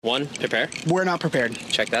1, prepare. We're not prepared.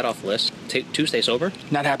 Check that off the list. 2, stay sober.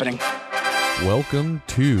 Not happening. Welcome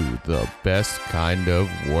to the best kind of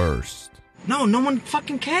worst. No one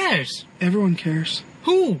fucking cares. Everyone cares.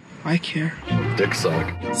 Who? I care. Dick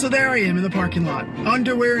suck. So there I am in the parking lot.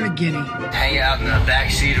 Underwear and a guinea. Hang out in the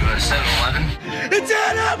backseat of a 7-Eleven. It's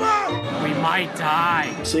animal! We might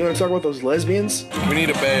die. So you want to talk about those lesbians? We need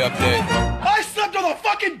a Bay update. I slept on the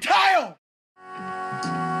fucking tile!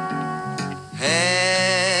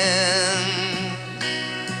 Hands,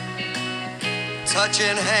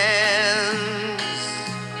 touching hands,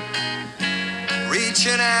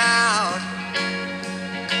 reaching out,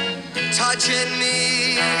 touching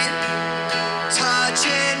me,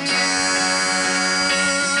 touching you.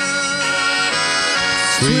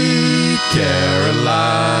 Sweet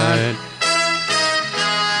Caroline.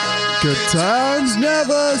 Good times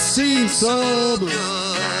never seem so Good.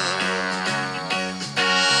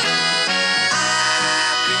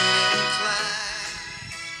 I've been inclined.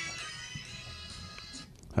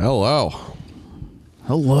 Hello.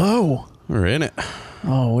 Hello. We're in it.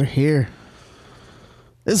 Oh, we're here.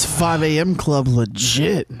 This 5 a.m. club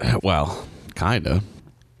legit. Well, kinda.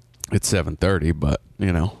 It's 7:30, but,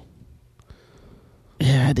 you know.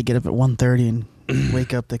 Yeah, I had to get up at 1:30 and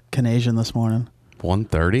wake up the Canadian this morning.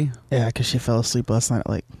 1:30? Yeah, because she fell asleep last night at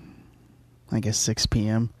like, I guess 6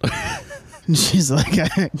 p.m. And she's like,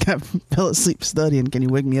 I fell asleep studying. Can you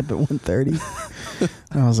wake me up at 1:30?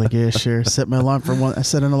 I was like, yeah, sure. Set my alarm for I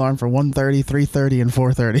set an alarm for 1:30, 3:30, and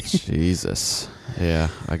 4:30. Jesus. Yeah,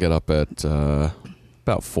 I get up at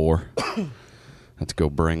about 4. Had to go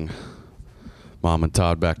bring Mom and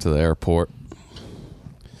Todd back to the airport.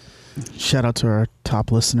 Shout out to our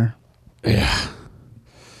top listener. Yeah.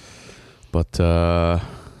 But,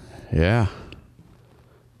 yeah.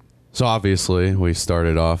 So obviously we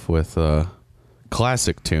started off with a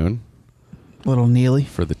classic tune Little Neely.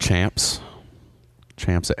 for the champs.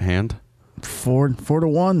 Champs at hand.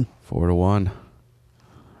 4-1. 4-1.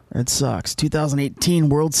 Red Sox 2018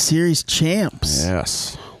 World Series champs.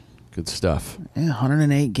 Yes. Good stuff. Yeah,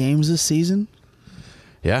 108 games this season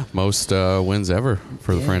Yeah, most wins ever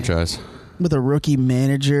for the franchise. with a rookie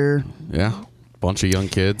manager. Yeah. Bunch of young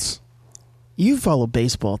kids. You follow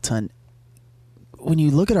baseball a ton. When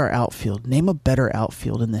you look at our outfield, name a better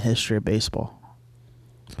outfield in the history of baseball.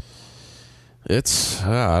 It's,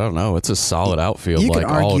 I don't know, it's a solid outfield, You can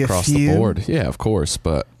like all argue a across the few. board. Yeah, of course,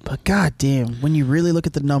 but goddamn, when you really look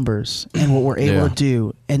at the numbers and what we're able Yeah. to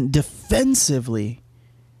do, and defensively,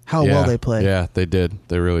 how well they play. Yeah, they did.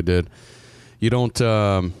 They really did. You don't,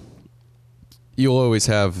 you'll always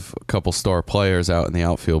have a couple star players out in the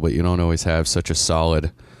outfield, but you don't always have such a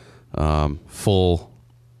solid, full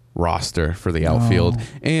roster for the outfield.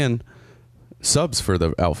 And subs for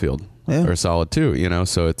the outfield are solid too, you know,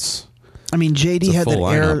 so it's... I mean, JD a had that full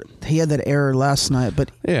error. lineup. He had that error last night,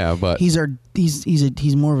 but Yeah, but... he's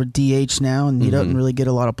more of a DH now, and he doesn't really get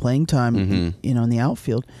a lot of playing time, you know, in the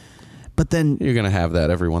outfield. But then You're going to have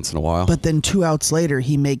that every once in a while. But then 2 outs later,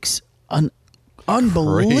 he makes an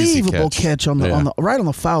unbelievable catch on the right on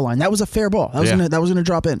the foul line. That was a fair ball. That was gonna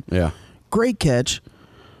drop in. Yeah. Great catch.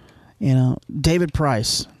 You know, David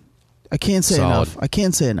Price. I can't say Solid. enough. I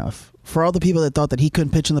can't say enough. For all the people that thought that he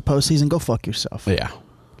couldn't pitch in the postseason, go fuck yourself. Yeah.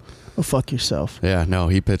 Go fuck yourself. Yeah, no,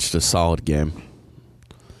 he pitched a solid game.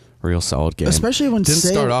 Real solid game. Especially when Didn't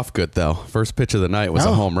start off good, though. First pitch of the night was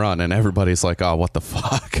a home run, and everybody's like, oh, what the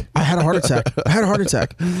fuck? I had a heart attack.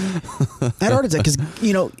 Because,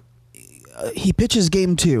 you know, he pitches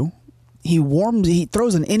game 2. He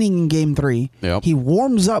throws an inning in game 3. Yep. He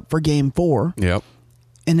warms up for game 4. Yep.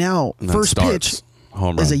 And now, And then first starts. pitch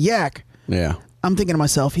Home run. is a yak. Yeah. I'm thinking to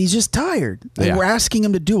myself, he's just tired. Like, Yeah. we're asking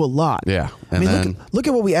him to do a lot. Yeah. I And mean, then, look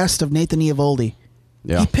at what we asked of Nathan Eovaldi.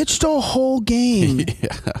 yeah. He pitched a whole game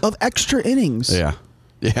Yeah. of extra innings. Yeah.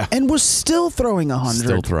 Yeah. And was still throwing 100.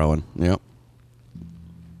 Still throwing. Yep.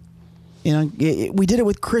 You know, we did it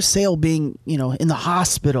with Chris Sale being, you know, in the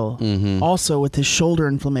hospital, also with his shoulder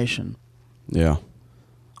inflammation. Yeah.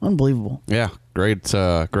 Unbelievable. Yeah. Great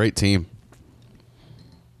team.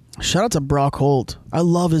 Shout out to Brock Holt. I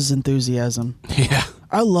love his enthusiasm. Yeah.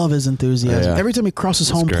 I love his enthusiasm. Yeah. Every time he crosses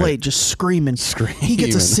home great. plate, just screaming. He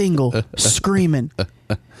gets a single, screaming.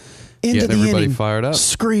 Into Getting the everybody inning, fired up.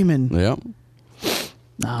 screaming. Yep.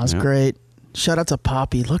 Nah, it was Yep. great. Shout out to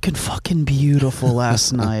Poppy, looking fucking beautiful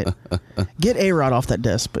last night. Get A-Rod off that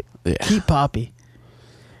desk, but Yeah. keep Poppy.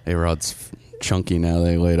 A-Rod's chunky now.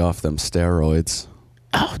 They laid off them steroids.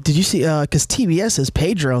 Oh, did you see? Because TBS has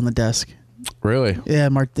Pedro on the desk. Really? Yeah,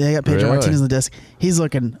 they got Pedro Really? Martinez on the desk. He's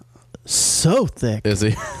looking so thick, Is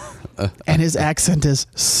he? and his accent is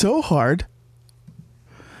so hard.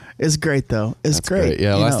 It's great though. It's That's great.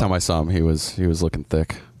 Yeah, You last know, time I saw him, he was looking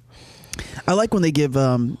thick. I like when they give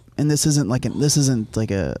and this isn't like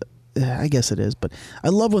a I guess it is, but I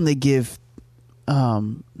love when they give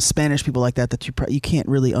Spanish people like that you can't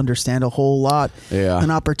really understand a whole lot. Yeah.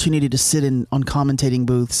 An opportunity to sit on commentating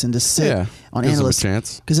booths and to sit on Gives them a analysts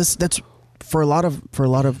chance. because that's for a lot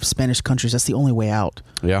of Spanish countries, that's the only way out.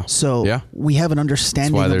 Yeah. So we have an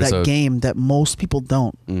understanding of that game that most people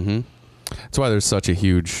don't. Mm-hmm. That's why there's such a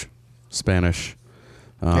huge Spanish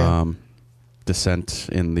descent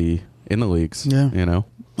in the leagues. Yeah. You know,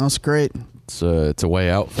 That's great. it's a way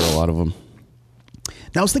out for a lot of them.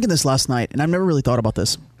 Now, I was thinking this last night, and I've never really thought about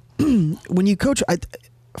this. When you coach,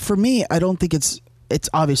 for me, I don't think it's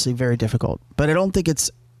obviously very difficult, but I don't think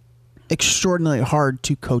it's extraordinarily hard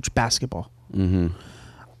to coach basketball. Mm-hmm.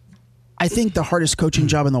 I think the hardest coaching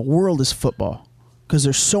job in the world is football because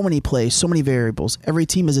there's so many plays, so many variables. Every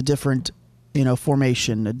team is a different,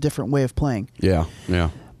 formation, a different way of playing. Yeah. Yeah.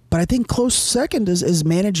 But I think close second is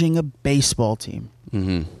managing a baseball team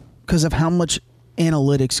because of how much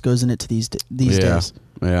analytics goes into these days.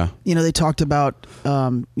 Yeah. They talked about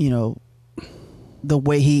the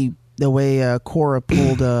way Cora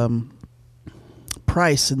pulled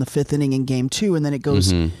Price in the 5th inning in Game 2, and then it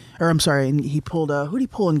goes. Or I'm sorry, and he pulled. Who did he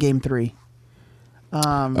pull in Game 3?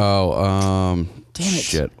 Damn it!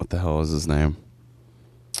 Shit, what the hell is his name?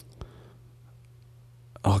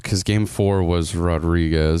 Oh, because Game 4 was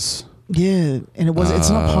Rodriguez. Yeah, and it was.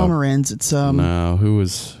 It's not Pomeranz. It's No, who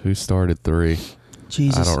started 3?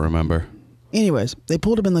 Jesus, I don't remember. Anyways, they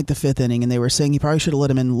pulled him in like the 5th inning, and they were saying you probably should have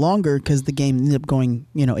let him in longer because the game ended up going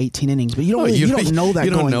 18 innings. But you don't know that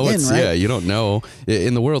going in, right? Yeah, you don't know.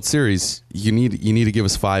 In the World Series, you need to give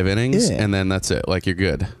us 5 innings, and then that's it. Like, you're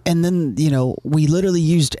good. And then we literally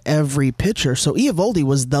used every pitcher. So Eovaldi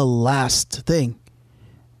was the last thing.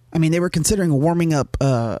 I mean, they were considering warming up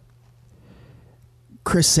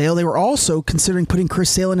Chris Sale. They were also considering putting Chris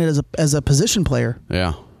Sale in it as a position player.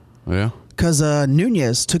 Yeah. Yeah. Because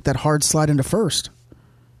Nunez took that hard slide into first.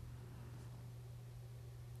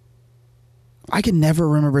 I can never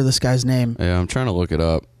remember this guy's name. Yeah, I'm trying to look it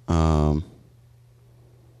up. I'm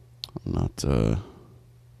not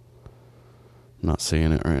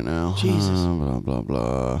seeing it right now. Jesus. Blah, blah,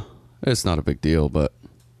 blah. It's not a big deal, but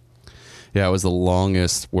yeah, it was the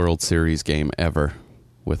longest World Series game ever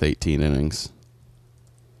with 18 innings.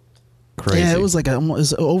 Crazy. Yeah, it was like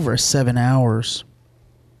almost over 7 hours.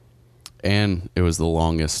 And it was the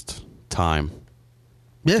longest time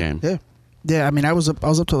game. Yeah. I mean, I was up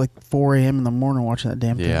till like 4 a.m. in the morning watching that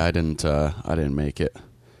damn thing. Yeah, I didn't make it.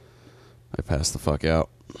 I passed the fuck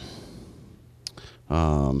out.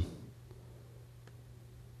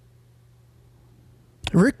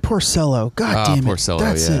 Rick Porcello. God damn it. Porcello,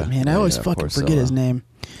 That's yeah. it, man. I always fucking forget his name.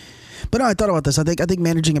 But no, I thought about this. I think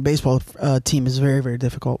managing a baseball team is very, very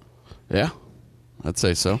difficult. Yeah, I'd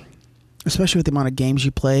say so. Especially with the amount of games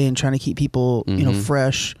you play and trying to keep people,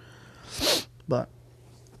 fresh. But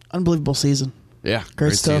unbelievable season. Yeah,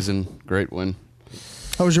 Great stuff. season, great win.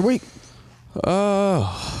 How was your week?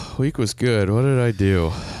 Week was good. What did I do?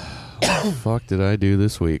 What the fuck did I do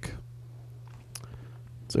this week?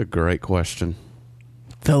 It's a great question.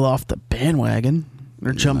 Fell off the bandwagon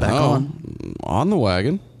or jumped back on? On the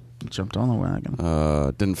wagon. Jumped on the wagon.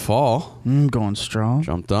 Didn't fall. Going strong.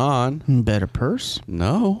 Jumped on. Better purse.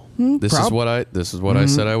 No. This is what I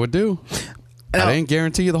said I would do. Now, I didn't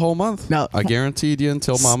guarantee you the whole month. No. I guaranteed you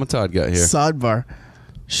until Mom and Todd got here. Sidebar.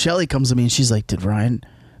 Shelly comes to me and she's like, "Did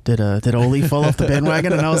Oli fall off the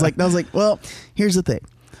bandwagon?" And I was like, "Well, here's the thing.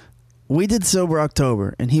 We did Sober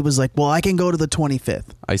October," and he was like, "Well, I can go to the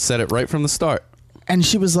 25th." I said it right from the start. And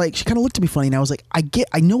she was like, she kind of looked at me funny, and I was like, I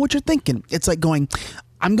know what you're thinking. It's like going,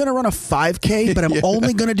 I'm going to run a 5K, but I'm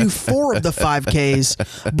only going to do 4 of the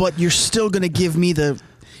 5Ks, but you're still going to give me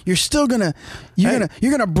you're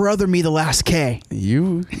gonna brother me the last K.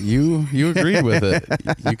 You agreed with it.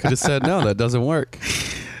 You could have said no, that doesn't work.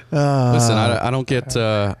 Listen, I don't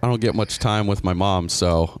get much time with my mom,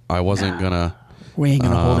 so I wasn't gonna. We ain't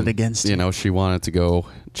gonna hold it against you. You know, she wanted to go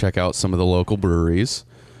check out some of the local breweries,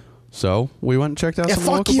 so we went and checked out some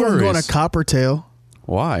local breweries. I'm going to Coppertail.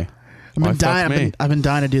 Why? I've been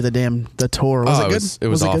dying to do the tour. Was it good? It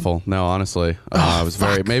was awful. Good? No, honestly, it was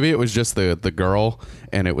very. Maybe it was just the girl,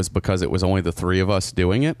 and it was because it was only the 3 of us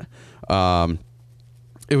doing it.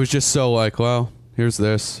 It was just so like, well, here's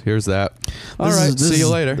this, here's that. All right, see you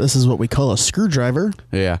later. This is what we call a screwdriver.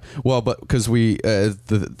 Yeah. Well, but because we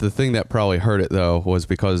the thing that probably hurt it though was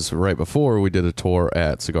because right before we did a tour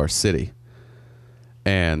at Cigar City,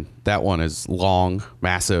 and that one is long,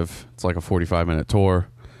 massive. It's like a 45-minute tour.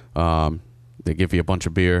 They give you a bunch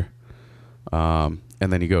of beer.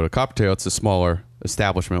 and then you go to Coppertail. It's a smaller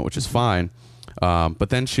establishment, which is fine. But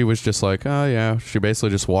then she was just like, oh yeah, she basically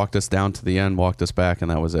just walked us down to the end, walked us back,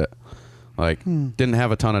 and that was it. Like, didn't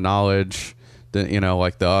have a ton of knowledge.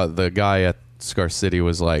 Like the guy at Scar City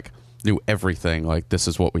was like, knew everything. Like, this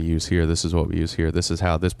is what we use here. This is what we use here. This is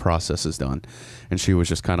how this process is done. And she was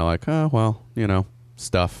just kind of like, oh, well,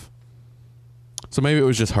 stuff. So maybe it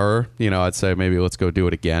was just her. I'd say maybe let's go do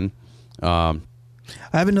it again. I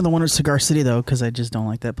haven't done the one at Cigar City, though, because I just don't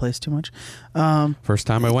like that place too much. First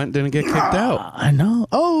time I went, didn't get kicked out. I know.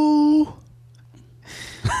 Oh.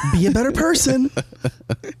 Be a better person.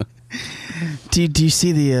 Do you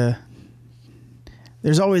see the...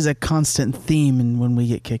 there's always a constant theme when we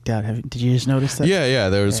get kicked out. Did you just notice that? Yeah.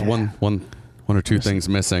 There's one or two things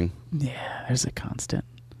missing. Yeah, there's a constant.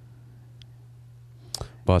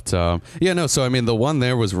 But, so, I mean, the one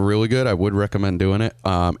there was really good. I would recommend doing it.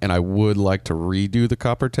 And I would like to redo the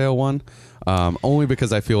Coppertail one. Only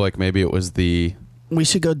because I feel like maybe it was we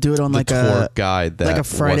should go do it on like tour guide that like a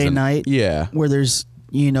Friday night. Yeah. Where there's,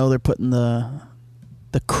 they're putting the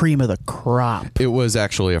cream of the crop. It was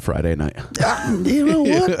actually a Friday night. You know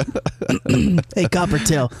what? Hey,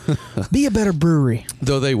 Coppertail, be a better brewery.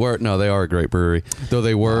 Though they are a great brewery. Though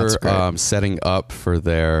they were setting up for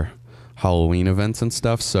their Halloween events and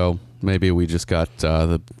stuff, so maybe we just got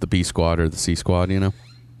the B squad or the C squad, Yeah,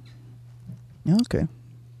 okay.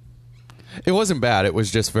 It wasn't bad. It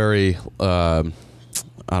was just very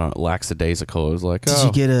I don't know, lackadaisical. It was like, did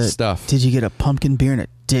you get stuff. Did you get a pumpkin beer and a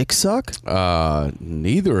dick suck?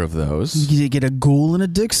 Neither of those. Did you get a ghoul and a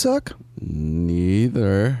dick suck?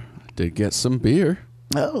 Neither. Did get some beer.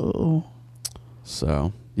 Oh.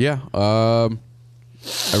 So yeah, I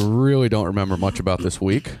really don't remember much about this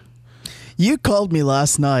week. You called me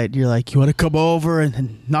last night. You're like, you want to come over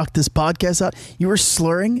and knock this podcast out? You were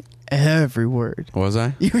slurring every word. Was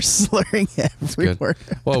I? You were slurring every word.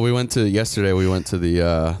 Well, yesterday we went to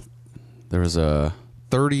there was a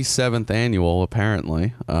 37th annual,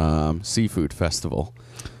 apparently, seafood festival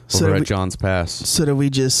over at John's Pass. So do we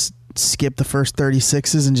just skip the first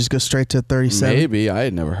 36s and just go straight to 37? Maybe. I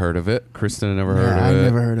had never heard of it. Kristen had never heard of it. I've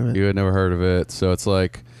never heard of it. You had never heard of it. So it's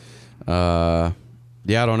like, I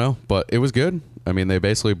don't know. But it was good. I mean, they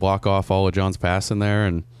basically block off all of John's Pass in there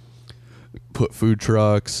and put food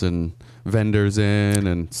trucks and vendors in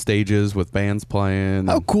and stages with bands playing.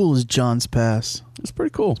 How cool is John's Pass? It's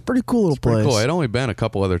pretty cool. Pretty cool little place. Cool. I'd only been a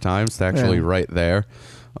couple other times to actually right there.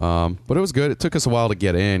 But it was good. It took us a while to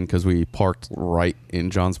get in because we parked right in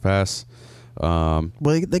John's Pass. Well,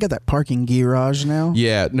 they got that parking garage now.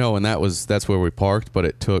 Yeah, no, and that's where we parked, but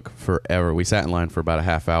it took forever. We sat in line for about a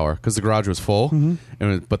half hour because the garage was full,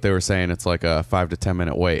 but they were saying it's like a 5 to 10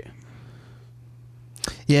 minute wait.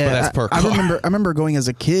 Yeah, but that's per car. I remember going as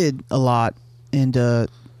a kid a lot, and they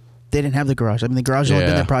didn't have the garage. I mean, the garage had only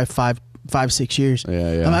been there probably 5-6 years.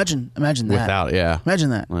 Yeah. Imagine that. Without, yeah.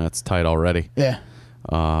 Imagine that. Well, that's tight already. Yeah.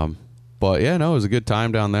 But yeah, no, it was a good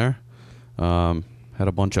time down there. Had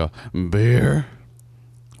a bunch of beer,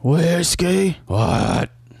 whiskey. What?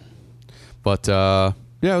 But yeah,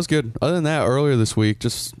 it was good. Other than that, earlier this week,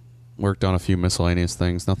 just worked on a few miscellaneous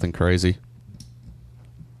things. Nothing crazy.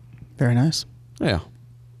 Very nice. Yeah.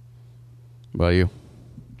 How about you?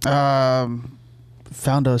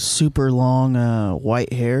 Found a super long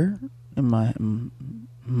white hair in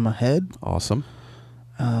my head. Awesome.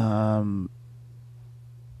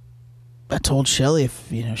 I told Shelly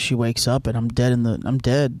if she wakes up and I'm dead and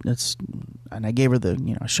I gave her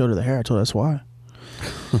I showed her the hair. I told her that's why.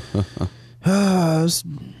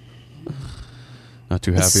 Not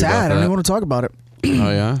too happy it's sad. about that. I don't even want to talk about it.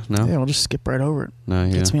 Oh yeah, no. Yeah, we'll just skip right over it. No,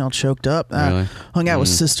 yeah. Gets me all choked up. Really? Hung out with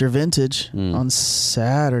Sister Vintage on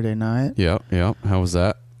Saturday night. Yep. How was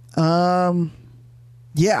that?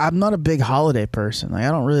 Yeah, I'm not a big holiday person. Like,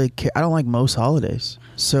 I don't really care. I don't like most holidays.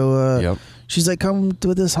 So she's like, come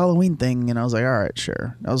to this Halloween thing, and I was like, all right,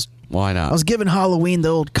 sure. Why not? I was giving Halloween the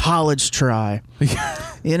old college try.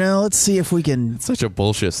 Let's see if we can. It's such a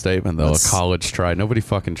bullshit statement, though. A college try. Nobody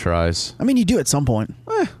fucking tries. I mean, you do at some point.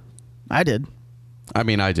 I did. I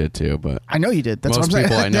mean, I did too, but I know you did. That's most what I'm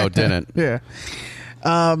people saying. I know didn't. Yeah.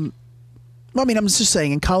 Well, I mean, I'm just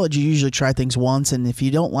saying, in college, you usually try things once, and if you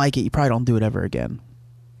don't like it, you probably don't do it ever again.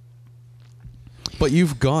 But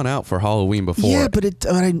you've gone out for Halloween before. Yeah, but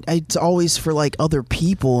it's always for like other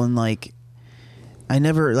people, and like I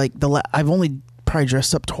never like I've only probably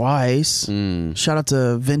dressed up twice. Shout out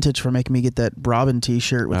to Vintage for making me get that Robin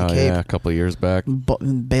T-shirt with the cape. Yeah, a couple of years back.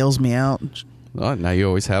 Bails me out. Oh, now you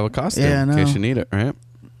always have a costume in case you need it, right?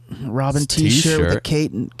 Robin T-shirt with a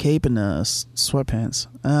cape and sweatpants.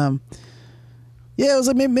 Yeah, I was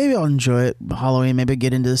like, maybe I'll enjoy it. Halloween, maybe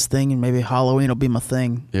get into this thing, and maybe Halloween will be my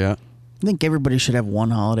thing. Yeah. I think everybody should have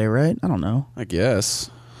one holiday, right? I don't know. I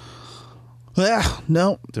guess. Yeah,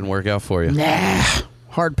 no. Didn't work out for you. Nah.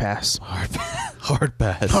 Hard pass. Hard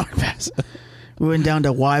pass. Hard pass. We went down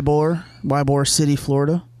to Ybor City,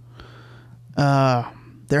 Florida.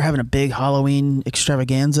 They're having a big Halloween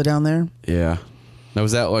extravaganza down there. Yeah. Now,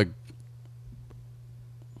 was that like...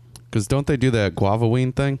 Because don't they do that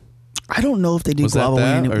Guavaween thing? I don't know if they do Was that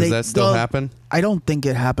Guavaween. that? Or does that still happen? I don't think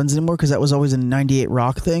it happens anymore because that was always a 98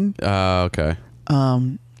 Rock thing. Okay.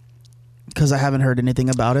 Because I haven't heard anything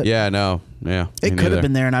about it. Yeah, no. Yeah. It could have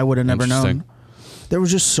been there and I would have never known. There was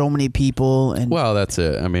just so many people. And well, that's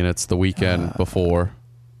it. I mean, it's the weekend before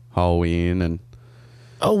Halloween. And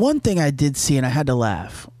one thing I did see, and I had to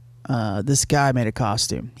laugh. This guy made a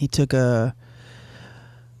costume. He took a...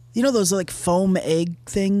 You know those like foam egg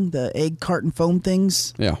thing? The egg carton foam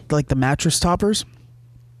things? Yeah. Like the mattress toppers?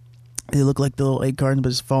 They look like the little egg cartons, but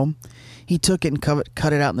it's foam. He took it and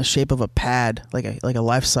cut it out in the shape of a pad, like a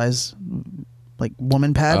life-size like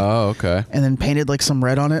woman pad. Oh, okay. And then painted like some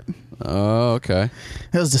red on it. Oh, okay.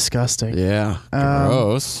 It was disgusting. Yeah.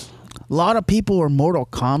 Gross. A lot of people were Mortal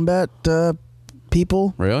Kombat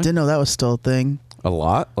people. Really? Didn't know that was still a thing. A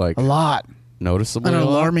lot? Like A lot. noticeably An a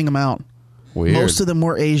lot? alarming amount. Weird. Most of them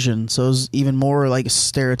were Asian, so it was even more like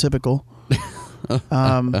stereotypical.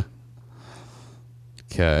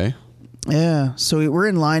 Okay. Yeah, so we're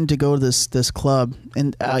in line to go to this club,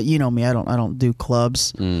 and you know me, I don't do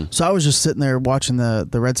clubs. So I was just sitting there watching the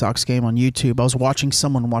Red Sox game on YouTube. I was watching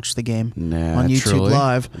someone watch the game on YouTube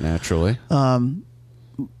Live. Naturally.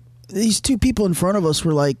 These two people in front of us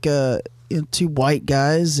were like two white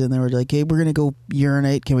guys, and they were like, "Hey, we're gonna go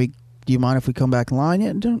urinate. Do you mind if we come back in line?"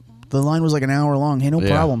 Yeah, the line was like an hour long. Hey, no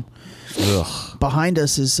problem. Ugh. Behind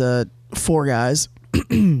us is 4 guys.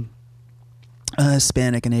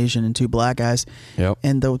 Hispanic and Asian and 2 black guys. Yep.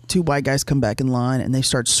 And the 2 white guys come back in line and they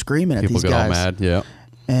start screaming at these guys. People get all mad. Yeah.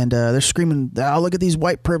 And they're screaming, "Oh, look at these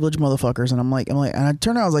white privileged motherfuckers!" And I'm like, and I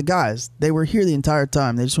turned around, I was like, "Guys, they were here the entire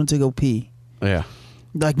time. They just went to go pee." Yeah.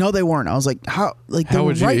 Like, no, they weren't. I was like, "How? Like, How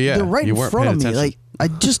would you? Yeah. They're right You in weren't front of me. paying attention. Like,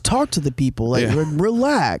 I just talked to the people. Like, Yeah.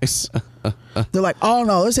 relax." They're like, "Oh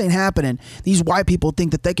no, this ain't happening. These white people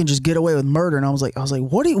think that they can just get away with murder." And I was like,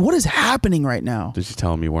 "What is happening right now?" Did you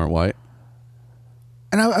tell him you weren't white?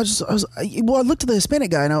 And I looked at the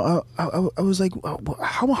Hispanic guy and I was like,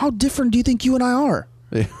 how different do you think you and I are?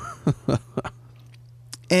 Yeah.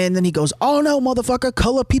 And then he goes, "Oh no, motherfucker,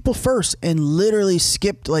 color people first," and literally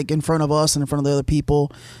skipped like in front of us and in front of the other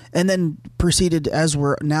people, and then proceeded, as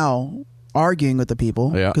we're now arguing with the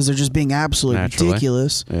people because they're just being absolutely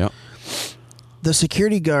ridiculous. Yeah. The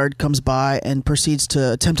security guard comes by and proceeds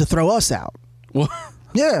to attempt to throw us out. What?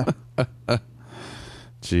 Yeah.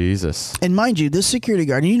 Jesus. And mind you, this security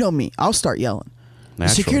guard, and you know me, I'll start yelling. The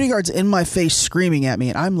security guard's in my face screaming at me,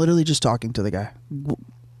 and I'm literally just talking to the guy.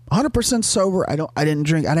 100% sober. I didn't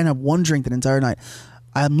drink. I didn't have one drink the entire night.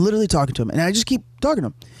 I'm literally talking to him, and I just keep talking to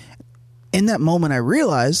him. In that moment, I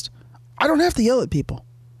realized I don't have to yell at people.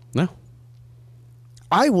 No.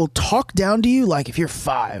 I will talk down to you like if you're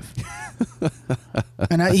 5.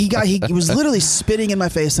 And he was literally spitting in my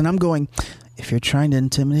face, and I'm going, "If you're trying to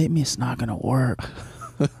intimidate me, it's not going to work."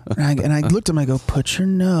 And I looked at him, I go, "Put your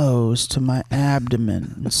nose to my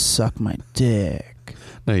abdomen and suck my dick."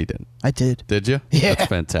 No, you didn't. I did. Did you? Yeah. That's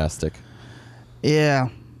fantastic. Yeah.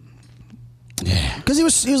 Yeah. Because he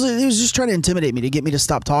was just trying to intimidate me to get me to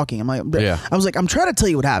stop talking. I was like, "I'm trying to tell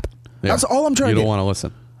you what happened." Yeah. That's all I'm trying to do. You don't want to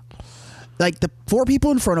listen. Like, the 4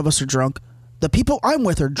 people in front of us are drunk. The people I'm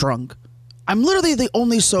with are drunk. I'm literally the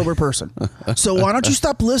only sober person. So why don't you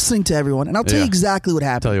stop listening to everyone, and I'll tell you exactly what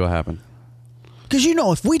happened. Tell you what happened. Because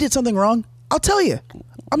if we did something wrong, I'll tell you.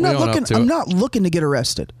 I'm not looking to get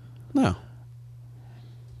arrested. No.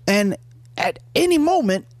 And at any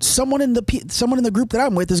moment, someone in the group that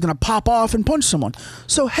I'm with is going to pop off and punch someone.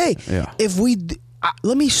 So hey, if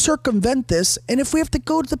let me circumvent this, and if we have to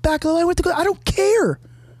go to the back of the line, we have to go. I don't care.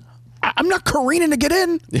 I'm not careening to get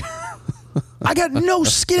in. I got no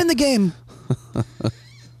skin in the game.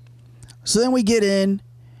 So then we get in,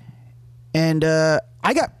 and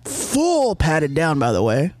I got full patted down, by the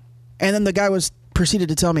way. And then the guy proceeded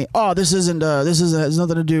to tell me, "Oh, this has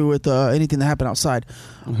nothing to do with anything that happened outside."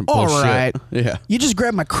 All right. Yeah. You just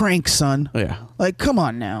grabbed my crank, son. Yeah. Like, come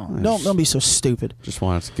on now. Don't be so stupid. Just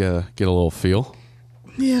wanted to get a little feel.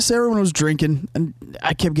 Yes, everyone was drinking, and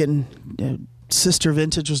I kept getting. Sister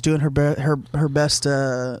Vintage was doing her best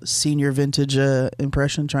senior vintage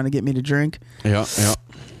impression, trying to get me to drink. Yeah, yeah.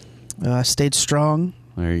 I stayed strong.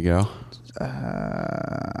 There you go.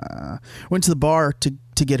 went to the bar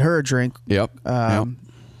to get her a drink. Yep.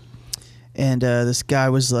 And this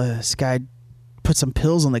guy put some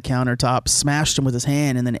pills on the countertop, smashed them with his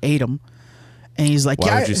hand, and then ate them. And he's like,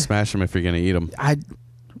 Why would you smash them if you're going to eat them? I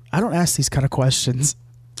don't ask these kind of questions.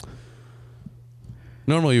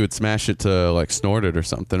 Normally you would smash it to like snort it or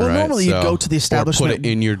something, Well, right? normally you'd go to the establishment. Or put it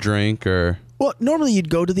in your drink or... Well, normally you'd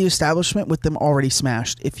go to the establishment with them already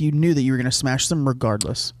smashed if you knew that you were going to smash them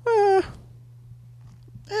regardless.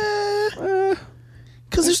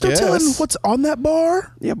 Because there's no telling what's on that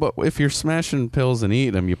bar. Yeah, but if you're smashing pills and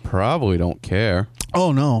eating them, you probably don't care.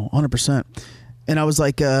 Oh, no, 100%. And I was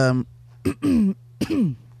like, he's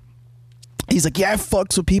like, yeah, I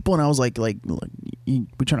fucks with people. And I was like we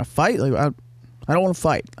trying to fight? Like, I don't want to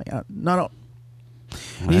fight. Like, no.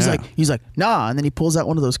 And he's like, nah. And then he pulls out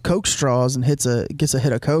one of those Coke straws and gets a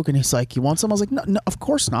hit of Coke. And he's like, you want some? I was like, no, of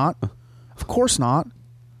course not. Of course not.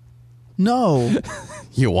 No.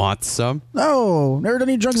 You want some? No. Never done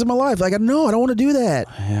any drugs in my life. Like, no, I don't want to do that.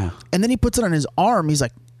 Yeah. And then he puts it on his arm. He's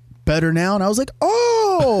like, better now? And I was like,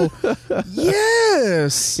 oh,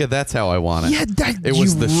 yes. Yeah, that's how I want it. Yeah, it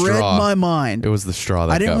was the read straw. my mind. It was the straw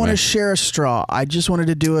that I didn't got want me. to share a straw. I just wanted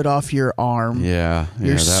to do it off your arm. Yeah.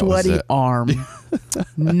 Your that sweaty was it. arm.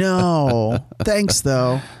 No. Thanks,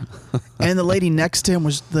 though. And the lady next to him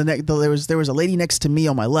was there was a lady next to me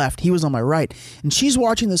on my left. He was on my right. And she's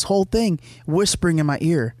watching this whole thing, whispering in my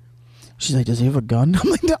ear. She's like, does he have a gun? I'm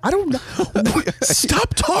like, no, I don't know.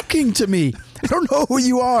 Stop talking to me. I don't know who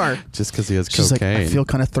you are. Just because he has She's cocaine. like, I feel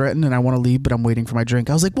kind of threatened and I want to leave, but I'm waiting for my drink.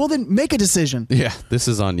 I was like, well, then make a decision. Yeah, this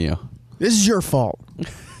is on you. This is your fault.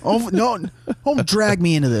 Oh, no, don't drag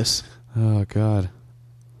me into this. Oh, God.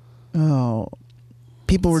 Oh.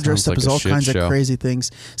 People were dressed Sounds up like as a all shit kinds show. of crazy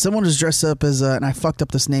things. Someone was dressed up as, and I fucked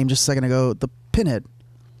up this name just a second ago, the Pinhead.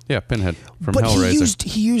 Yeah, Pinhead from But Hellraiser.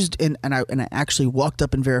 he used, and I actually walked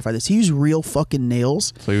up and verified this. He used real fucking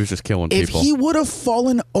nails. So he was just killing If people. he would have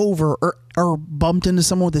fallen over or bumped into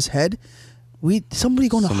someone with his head, somebody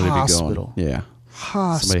going to hospital. Yeah.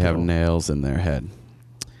 Hospital. Somebody have nails in their head.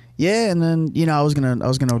 Yeah, and then I was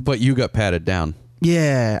gonna. But you got patted down.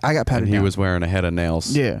 Yeah, I got patted And he down. was wearing a head of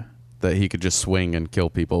nails. Yeah. That he could just swing and kill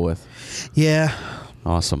people with. Yeah.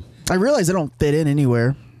 Awesome. I realize I don't fit in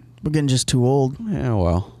anywhere. We're getting just too old. Yeah,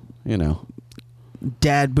 well, you know.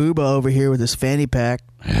 Dad Booba over here with his fanny pack.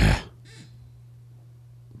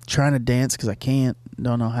 Trying to dance because I can't.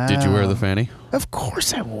 Don't know how. Did you wear the fanny? Of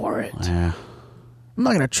course I wore it. Yeah. I'm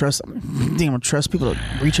not going to trust. I'm going to trust people to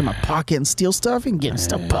reach in my pocket and steal stuff and get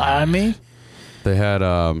stuff by me. They had,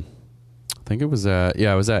 I think it was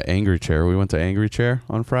at Angry Chair. We went to Angry Chair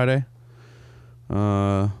on Friday.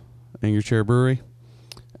 Angry Chair Brewery.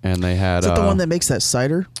 And they had... Is that the one that makes that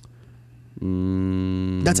cider?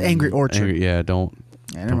 That's Angry Orchard. Don't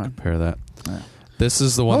never mind. compare that. Yeah. This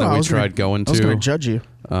is the one that we tried going to. I was going to judge you.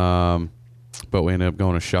 But we ended up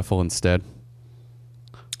going to Shuffle instead.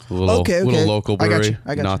 A little local I brewery.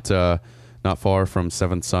 got you. Not far from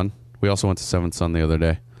Seventh Son. We also went to Seventh Son the other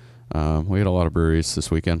day. We had a lot of breweries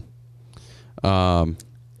this weekend.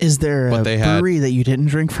 Is there a brewery that you didn't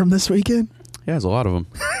drink from this weekend? Yeah, there's a lot of them.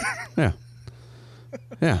 Yeah.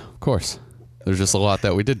 Yeah, of course. There's just a lot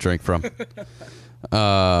that we did drink from.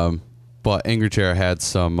 But Angry Chair had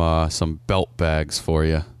some belt bags for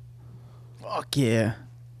you. Fuck yeah.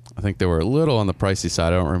 I think they were a little on the pricey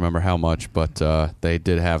side. I don't remember how much, but they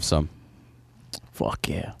did have some. Fuck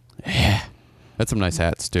yeah. Yeah. Had some nice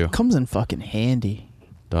hats, too. Comes in fucking handy.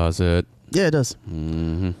 Does it? Yeah, it does.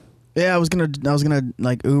 Mm-hmm. Yeah, I was gonna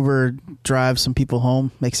like Uber drive some people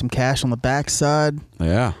home, make some cash on the backside.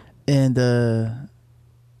 Yeah. And and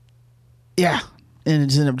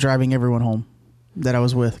just ended up driving everyone home that I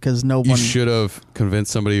was with because no one. You should have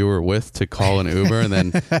convinced somebody you were with to call an Uber and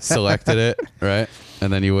then selected it, right?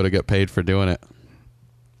 And then you would have got paid for doing it.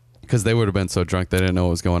 Because they would have been so drunk they didn't know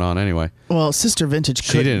what was going on anyway. Well, Sister Vintage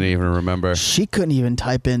She didn't even remember. She couldn't even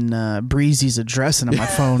type in Breezy's address into my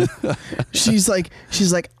phone. She's like,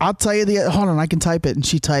 I'll tell you hold on, I can type it. And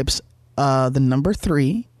she types the number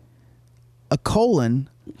 3, a colon,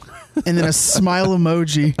 and then a smile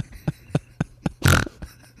emoji.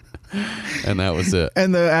 And that was it.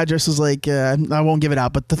 And the address was like, I won't give it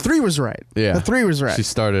out, but the 3 was right. Yeah. The 3 was right. She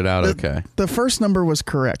started out okay. The first number was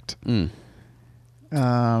correct. The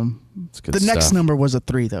next number was a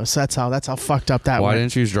 3 though, so that's how fucked up that. Why went.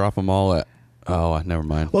 didn't you just drop them all at? Oh, never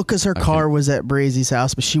mind. Well, because her car was at Breezy's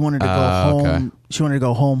house, but she wanted to go home. Okay. She wanted to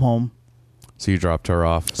go home. So you dropped her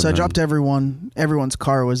off. So I dropped everyone. Everyone's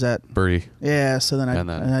car was at Birdie. Yeah. So then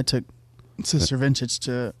I took Sister Vintage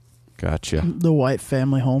to Gotcha. the White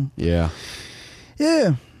family home. Yeah.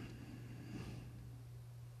 Yeah.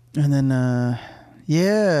 And then,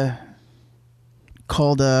 yeah,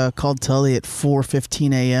 called Tully at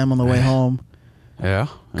 4:15 a.m. on the way home. Yeah.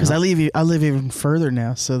 Because I live even further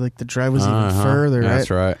now, so like the drive was even further. Yeah,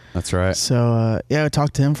 right? That's right. So I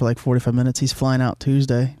talked to him for like 45 minutes. He's flying out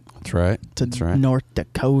Tuesday. That's right. To North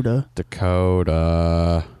Dakota.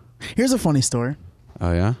 Here's a funny story.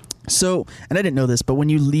 Oh yeah. So, and I didn't know this, but when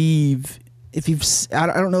you leave, I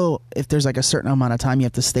don't know if there's like a certain amount of time you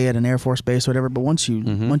have to stay at an Air Force base or whatever. But once you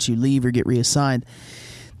leave or get reassigned,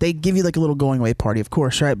 they give you like a little going away party, of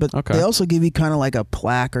course, right? But they also give you kind of like a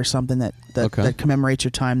plaque or something that commemorates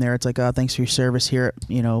your time there. It's like, oh, thanks for your service here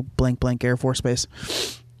at, blank, blank Air Force Base.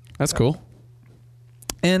 That's cool.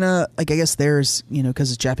 And, like, I guess there's,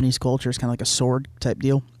 because it's Japanese culture, it's kind of like a sword type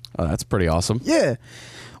deal. Oh, that's pretty awesome. Yeah.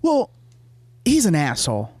 Well, he's an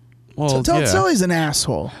asshole. Well, so he's an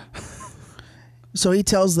asshole. So he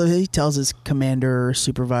tells his commander or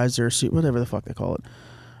supervisor, whatever the fuck they call it,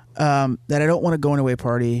 that I don't want to go on a away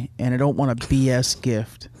party and I don't want a BS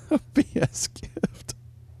gift. A BS gift.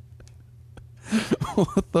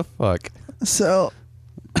 What the fuck? So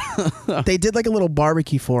they did like a little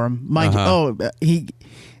barbecue for him. Mind you,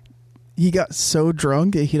 he got so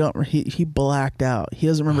drunk he blacked out. He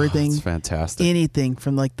doesn't remember anything. That's fantastic. Anything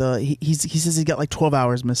from like he says he got like 12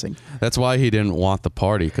 hours missing. That's why he didn't want the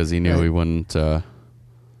party, because he knew he wouldn't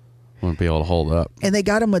be able to hold up. And they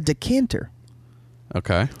got him a decanter.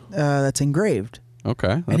 Okay. That's engraved. Okay.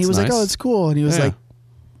 That's and he was nice. like, "Oh, it's cool." And he was like,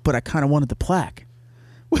 "But I kind of wanted the plaque."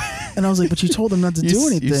 And I was like, "But you told him not to do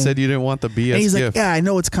anything." You said you didn't want the BS and he's gift. like, "Yeah, I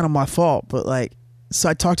know it's kind of my fault, but like." So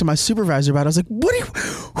I talked to my supervisor about it. I was like,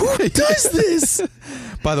 who does this?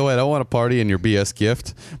 By the way, I don't want a party and your BS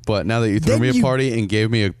gift, but now that you threw me a party and gave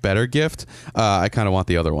me a better gift, I kind of want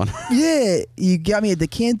the other one. Yeah, you got me a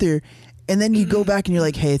decanter, and then you go back and you're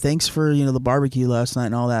like, hey, thanks for the barbecue last night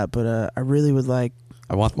and all that, but I really would like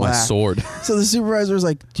I want my sword. So the supervisor was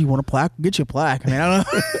like, do you want a plaque? We'll get you a plaque. I mean, I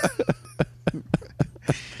don't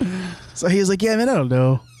know. So he was like, yeah, man, I don't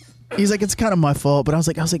know. He's like, it's kind of my fault, but I was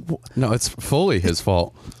like, no, it's fully his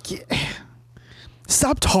fault.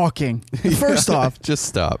 Stop talking. First off, just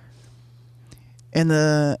stop. And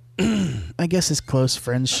I guess his close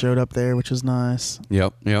friends showed up there, which was nice.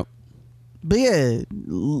 Yep. But yeah,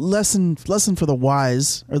 lesson for the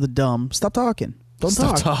wise or the dumb: stop talking.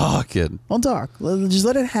 Stop talking. Don't talk. Just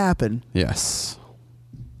let it happen. Yes.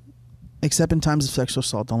 Except in times of sexual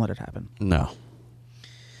assault, don't let it happen. No.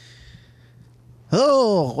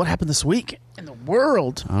 Oh, what happened this week in the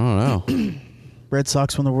world? I don't know. Red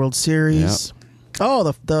Sox won the World Series. Yep.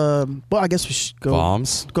 Oh, well, I guess we should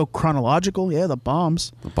go chronological. Yeah, the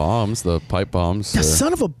bombs. The pipe bombs. The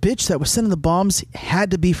son of a bitch that was sending the bombs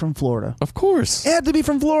had to be from Florida. Of course. Had to be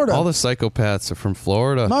from Florida. All the psychopaths are from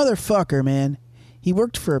Florida. Motherfucker, man. He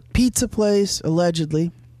worked for a pizza place,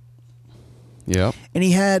 allegedly. Yep. And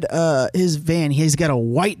he had his van. He's got a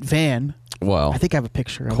white van. Well, I think I have a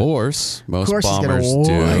picture of it. Of course, most bombers he's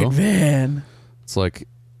got a white do. Van. It's like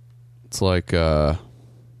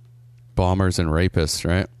bombers and rapists,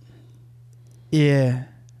 right? Yeah.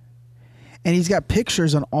 And he's got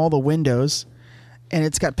pictures on all the windows, and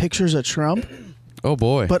it's got pictures of Trump. Oh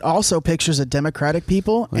boy! But also pictures of Democratic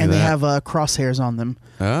people, and they have crosshairs on them.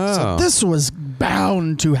 Oh, so this was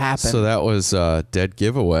bound to happen. So that was dead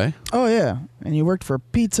giveaway. Oh yeah, and he worked for a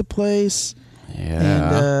pizza place.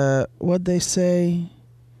 Yeah. And what'd they say?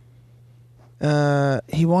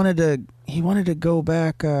 He wanted to go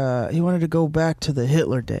back. He wanted to go back to the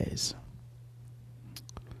Hitler days.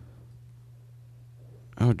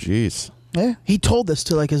 Oh jeez. Yeah, he told this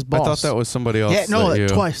to like his boss. I thought that was somebody else. Yeah, no,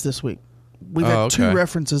 twice this week. We've had two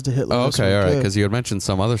references to Hitler. Oh, this okay, week, all right. Because you had mentioned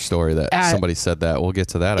some other story that somebody said that. We'll get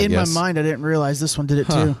to that. I guess. In my mind, I didn't realize this one did it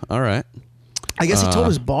too. All right. I guess he told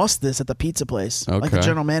his boss this at the pizza place, like the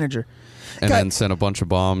general manager. And then sent a bunch of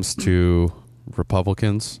bombs to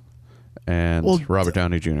Republicans and Robert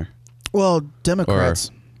Downey Jr. Well, Democrats.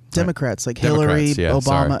 Democrats, like Hillary,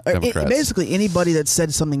 Obama. Basically, anybody that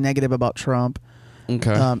said something negative about Trump.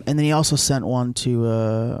 Okay. And then he also sent one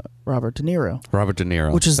to Robert De Niro. Robert De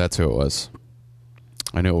Niro. That's who it was.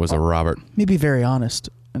 I knew it was a Robert. Let me be very honest,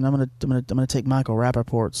 and I'm gonna take Michael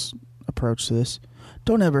Rappaport's approach to this.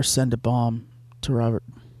 Don't ever send a bomb to Robert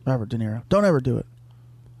De Niro. Don't ever do it.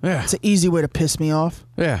 Yeah. It's an easy way to piss me off.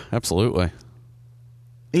 Yeah, absolutely.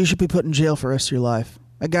 You should be put in jail for the rest of your life.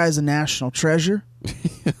 That guy's a national treasure.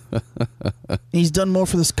 He's done more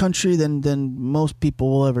for this country than most people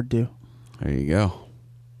will ever do. There you go.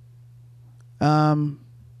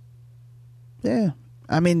 Yeah.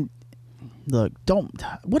 I mean, look,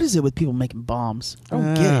 what is it with people making bombs? I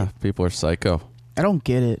don't get it. People are psycho. I don't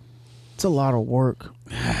get it. It's a lot of work.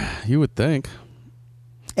 You would think.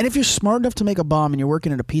 And if you're smart enough to make a bomb and you're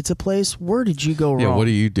working at a pizza place, where did you go wrong? Yeah, what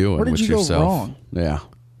are you doing Where did with you yourself? go wrong? Yeah.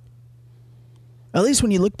 At least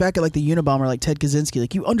when you look back at like the Unabomber, like Ted Kaczynski,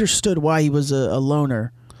 like you understood why he was a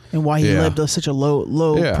loner and why he lived such a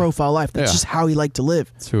low profile life. That's just how he liked to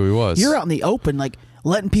live. That's who he was. You're out in the open, like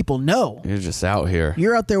letting people know. You're just out here.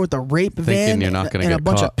 You're out there with a rape van you're not gonna and get a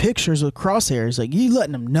bunch caught. of pictures with crosshairs. Like you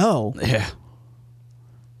letting them know. Yeah.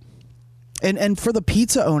 And for the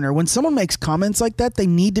pizza owner, when someone makes comments like that, they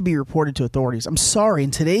need to be reported to authorities. I'm sorry, in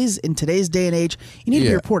today's day and age, you need to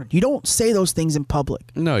be reported. You don't say those things in public.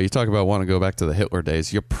 No, you talk about wanting to go back to the Hitler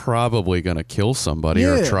days. You're probably going to kill somebody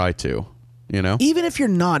or try to, you know? Even if you're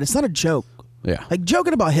not, it's not a joke. Yeah. Like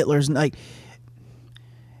joking about Hitler's like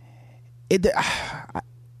it's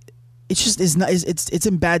just is not it's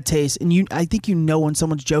in bad taste, and I think you know when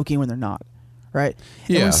someone's joking when they're not. Right?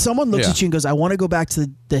 And when someone looks at you and goes, I want to go back to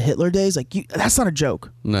the Hitler days, like that's not a joke.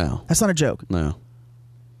 No. That's not a joke. No.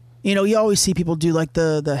 You know, you always see people do like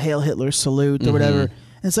the Hail Hitler salute or whatever. And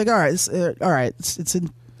it's like, all right, it's in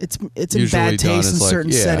bad taste in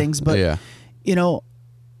certain settings, but you know,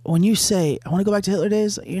 when you say I want to go back to Hitler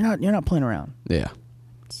days, you're not playing around. Yeah.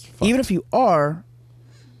 Even if you are,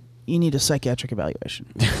 you need a psychiatric evaluation.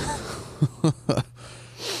 But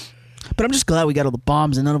I'm just glad we got all the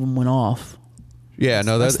bombs and none of them went off. Yeah,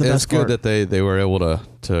 no, that's good part. that they were able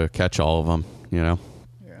to catch all of them, you know?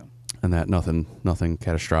 Yeah. And that nothing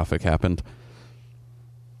catastrophic happened.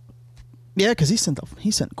 Yeah, because he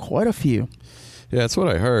sent quite a few. Yeah, that's what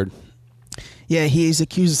I heard. Yeah, he's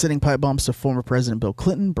accused of sending pipe bombs to former President Bill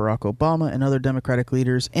Clinton, Barack Obama, and other Democratic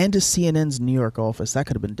leaders, and to CNN's New York office. That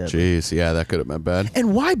could have been deadly. Jeez, yeah, that could have been bad.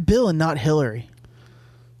 And why Bill and not Hillary?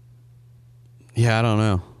 Yeah, I don't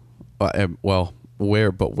know. Well,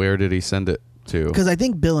 where did he send it to? Because I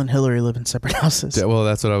think Bill and Hillary live in separate houses. Yeah, well,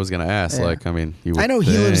 that's what I was going to ask. Yeah. Like, I mean, I know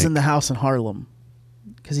he lives in the house in Harlem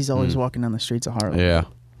because he's always walking down the streets of Harlem. Yeah.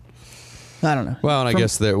 I don't know. Well, and I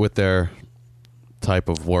guess with their type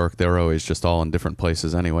of work, they're always just all in different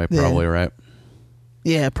places anyway, probably, right?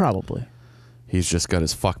 Yeah, probably. He's just got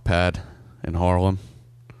his fuck pad in Harlem.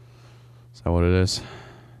 Is that what it is?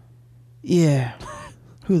 Yeah.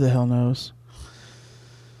 Who the hell knows?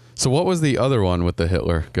 So what was the other one with the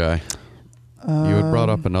Hitler guy? You had brought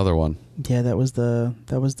up another one. Yeah, that was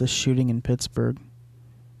the shooting in Pittsburgh.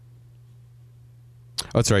 Oh,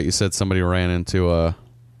 that's right. You said somebody ran into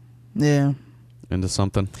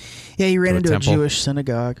something. Yeah, he ran into a temple? Jewish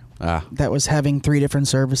synagogue that was having 3 different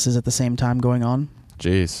services at the same time going on.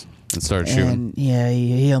 Jeez. And started shooting. And yeah,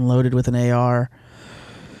 he unloaded with an AR.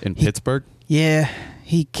 In Pittsburgh? Yeah,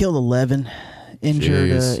 he killed 11,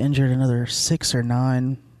 injured another 6 or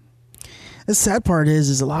 9. The sad part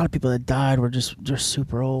is a lot of people that died were just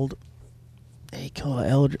super old. He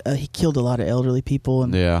killed a lot of elderly people,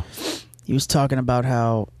 and he was talking about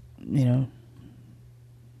how you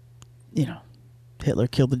know Hitler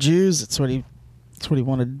killed the Jews. That's what he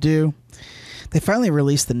wanted to do. They finally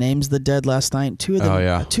released the names of the dead last night. Two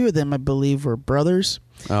of them I believe were brothers.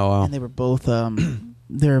 Oh wow! And they were both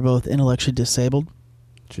intellectually disabled.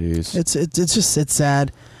 Jeez. It's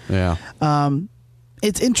sad. Yeah.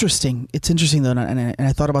 It's interesting. It's interesting though, and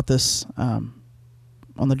I thought about this on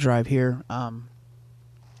the drive here.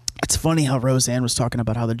 It's funny how Roseanne was talking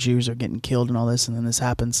about how the Jews are getting killed and all this, and then this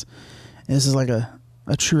happens. And this is like a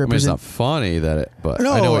true representation. It's not funny but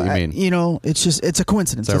I know what you mean. It's a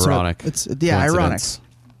coincidence. It's ironic. Ironic.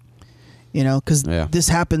 Because this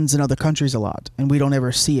happens in other countries a lot, and we don't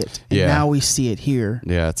ever see it. And now we see it here.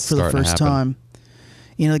 Yeah, it's for the first time.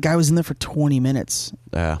 The guy was in there for 20 minutes.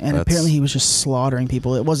 Yeah, and apparently he was just slaughtering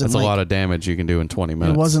people. It wasn't. That's a lot of damage you can do in 20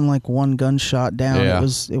 minutes. It wasn't like one gunshot down. Yeah. It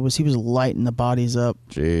was. He was lighting the bodies up.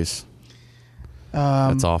 Jeez.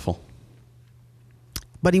 That's awful.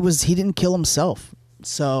 But he didn't kill himself.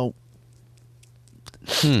 So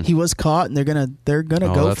he was caught, and they're gonna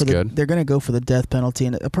go for the death penalty.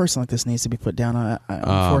 And a person like this needs to be put down.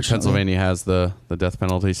 Unfortunately, Pennsylvania has the death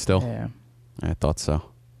penalty still. Yeah, I thought so.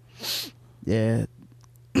 Yeah.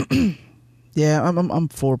 Yeah, I'm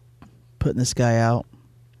for putting this guy out.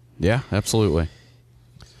 Yeah, absolutely.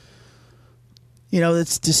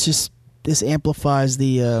 This amplifies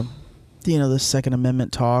the the Second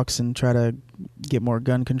Amendment talks and try to get more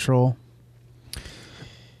gun control.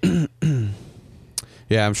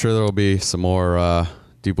 Yeah, I'm sure there will be some more.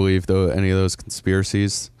 Do you believe any of those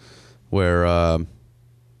conspiracies where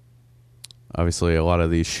obviously a lot of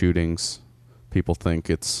these shootings, people think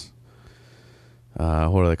it's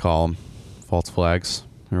what do they call them? False flags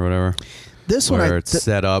or whatever. This one, where it's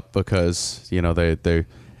set up because they a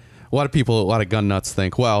lot of gun nuts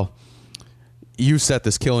think, well, you set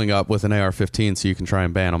this killing up with an AR-15, so you can try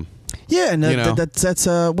and ban them. Yeah, and You know? that's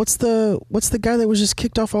what's the guy that was just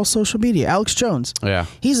kicked off all social media? Alex Jones. Yeah.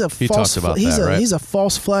 He's a He false. talks about that, right? He's a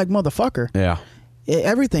false flag motherfucker. Yeah.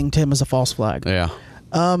 Everything to him is a false flag. Yeah.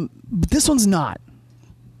 But this one's not.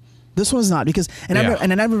 This one's not because Yeah.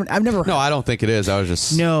 I've never. No, I don't think it is. I was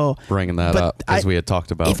just No, bringing that but up because we had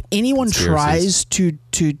talked about. If anyone conspiracies.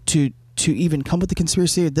 tries to even come with the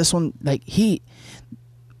conspiracy, this one and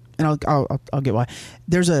I'll get why.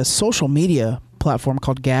 There's a social media platform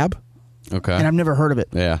called Gab. Okay. And I've never heard of it.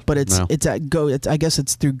 Yeah, but it's no. at I guess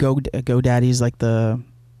it's through GoDaddy's like the.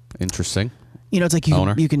 Interesting. It's like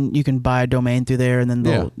you can buy a domain through there, and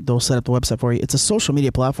then they'll set up the website for you. It's a social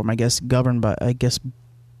media platform, I guess, governed by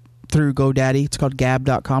through GoDaddy. It's called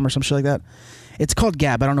Gab.com or some shit like that. It's called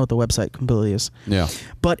Gab. I don't know what the website completely is. Yeah.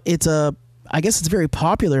 But I guess it's very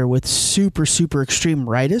popular with super extreme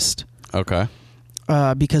rightists. Okay.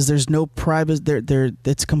 Because there's no private,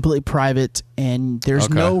 it's completely private, and there's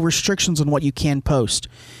no restrictions on what you can post.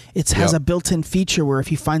 It has a built-in feature where if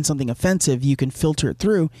you find something offensive, you can filter it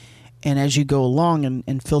through, and as you go along and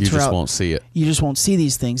filter out, you just won't see it. You just won't see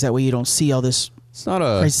these things. That way, you don't see all this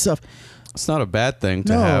crazy stuff. It's not a bad thing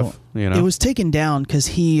to have. It was taken down because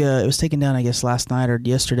it was taken down, I guess, last night or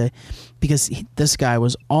yesterday, because this guy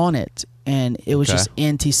was on it. And it was just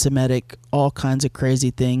anti-Semitic, all kinds of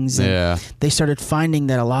crazy things. And they started finding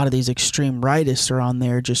that a lot of these extreme rightists are on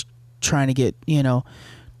there just trying to get,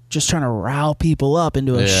 just trying to rile people up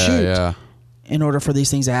into a shoot in order for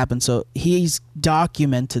these things to happen. So he's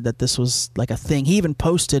documented that this was like a thing. He even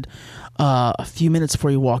posted a few minutes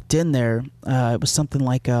before he walked in there. It was something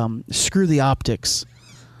like, screw the optics.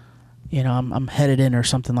 I'm headed in or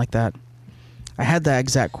something like that. I had that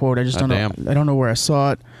exact quote. I just don't know. I don't know where I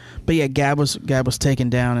saw it. But yeah, Gab was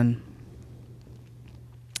taken down, and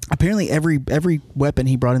apparently every weapon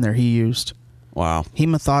he brought in there he used. Wow. He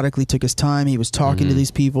methodically took his time. He was talking to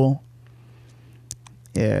these people.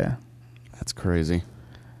 Yeah. That's crazy.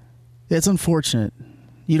 It's unfortunate.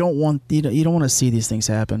 You don't want to see these things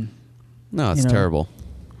happen. No, it's terrible.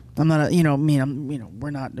 I'm not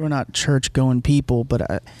we're not church going people,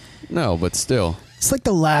 but no, but still. It's like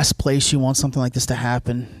the last place you want something like this to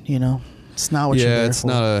happen, It's not what you're there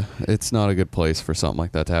for. It's not a good place for something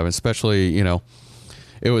like that to happen, especially,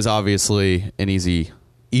 it was obviously an easy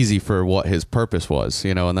for what his purpose was,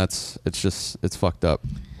 and it's fucked up.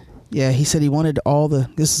 Yeah, he said he wanted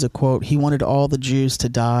this is a quote, he wanted all the Jews to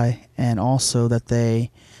die, and also that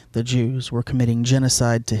the Jews were committing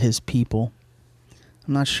genocide to his people.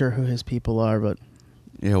 I'm not sure who his people are, but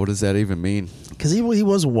yeah, what does that even mean? Because he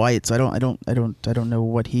was white, so I don't know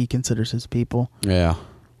what he considers his people. Yeah.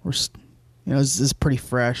 It's pretty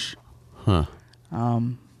fresh. Huh. But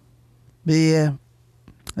yeah,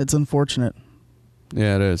 it's unfortunate.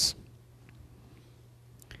 Yeah, it is.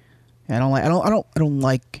 I don't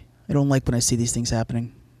like when I see these things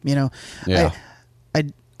happening. Yeah.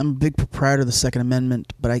 I'm a big proprietor of the Second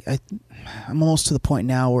Amendment, but I'm almost to the point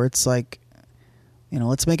now where it's like,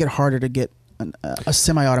 let's make it harder to get a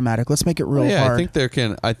semi-automatic. Let's make it real hard. I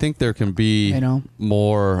think there can be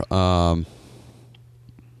more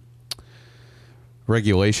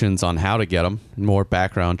regulations on how to get them, more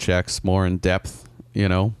background checks, more in depth,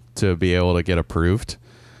 to be able to get approved.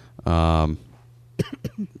 I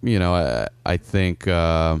think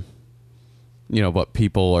but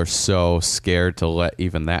people are so scared to let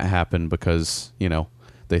even that happen because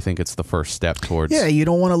they think it's the first step towards you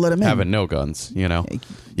don't want to let them having in. no guns. You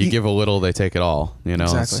give a little, they take it all.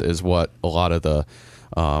 Exactly. is what a lot of the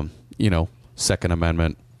Second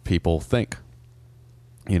Amendment people think.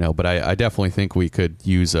 But I definitely think we could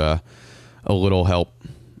use a little help.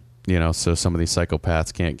 So some of these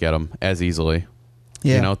psychopaths can't get them as easily.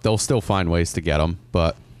 Yeah. They'll still find ways to get them,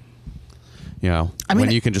 but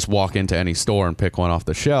when you can just walk into any store and pick one off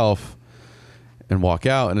the shelf and walk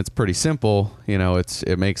out, and it's pretty simple,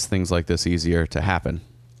 it makes things like this easier to happen.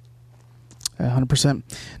 100%.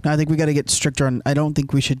 No, I think we got to get stricter on. I don't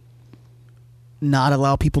think we should not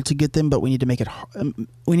allow people to get them, but we need to make it.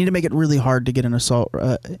 We need to make it really hard to get an assault,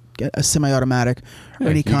 a semi-automatic, or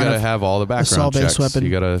any kind of. You got to have all the background assault-based checks. weapon.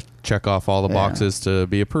 You got to check off all the boxes to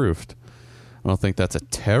be approved. I don't think that's a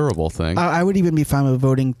terrible thing. I would even be fine with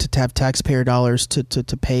voting to have taxpayer dollars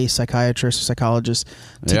to pay psychiatrists or psychologists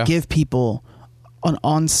to give people an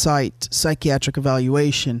on-site psychiatric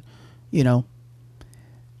evaluation. Yeah.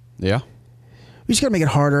 We just got to make it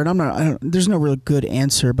harder, and there's no real good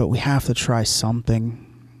answer, but we have to try something,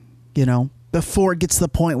 before it gets to the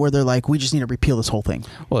point where they're like, we just need to repeal this whole thing.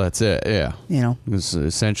 Well, that's it, yeah.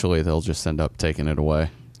 Essentially, they'll just end up taking it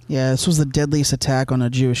away. Yeah, this was the deadliest attack on a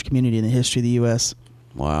Jewish community in the history of the U.S.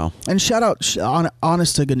 Wow. And shout out,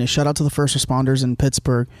 honest to goodness, shout out to the first responders in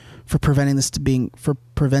Pittsburgh for preventing this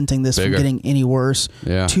from getting any worse.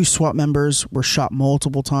 Yeah. 2 SWAT members were shot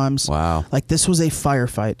multiple times. Wow. Like, this was a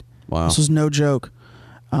firefight. Wow. This was no joke.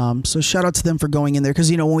 So shout out to them for going in there,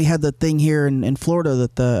 because when we had the thing here in Florida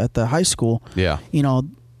at the high school, Yeah.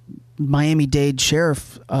 Miami-Dade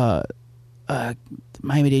sheriff,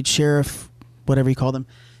 whatever you call them,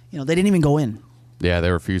 they didn't even go in. Yeah,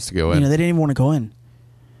 they refused to go in. They didn't even want to go in.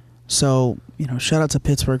 So shout out to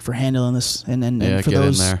Pittsburgh for handling this, and for get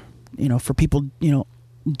those, in there. For people,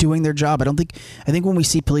 doing their job. I think when we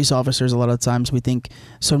see police officers, a lot of times we think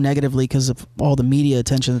so negatively because of all the media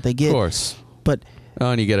attention that they get. Of course. But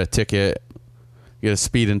and you get a ticket, you get a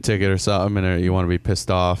speeding ticket or something, and you want to be pissed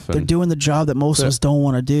off. And they're doing the job that most of us don't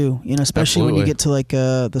want to do. Especially when you get to like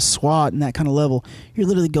the SWAT and that kind of level. You're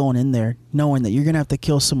literally going in there knowing that you're gonna have to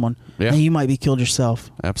kill someone, and you might be killed yourself.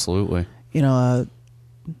 Absolutely.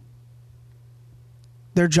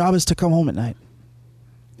 Their job is to come home at night.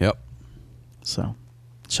 Yep. So,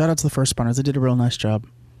 shout out to the first responders. They did a real nice job.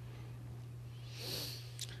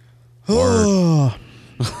 Word.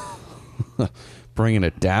 Bringing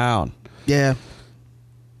it down. Yeah.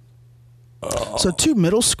 So 2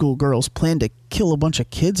 middle school girls plan to kill a bunch of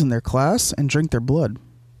kids in their class and drink their blood.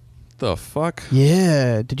 The fuck?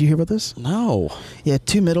 Yeah. Did you hear about this? No. Yeah,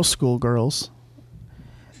 2 middle school girls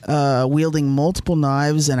wielding multiple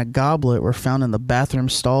knives and a goblet were found in the bathroom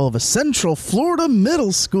stall of a Central Florida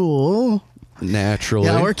middle school. Naturally.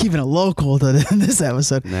 Yeah, we're keeping it local in this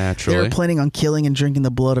episode. Naturally. They were planning on killing and drinking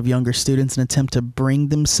the blood of younger students in an attempt to bring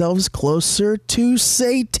themselves closer to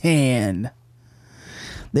Satan.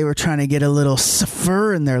 They were trying to get a little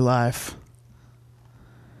fur in their life.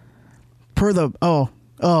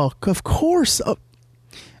 Of course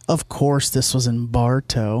this was in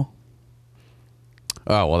Bartow.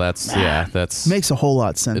 Oh, well, that's Makes a whole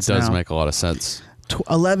lot of sense. It does now. make a lot of sense.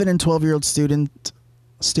 11 and 12-year-old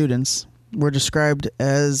students were described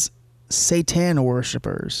as Satan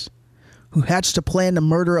worshippers who hatched a plan to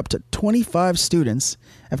murder up to 25 students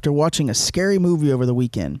after watching a scary movie over the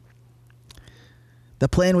weekend. The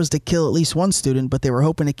plan was to kill at least 1 student, but they were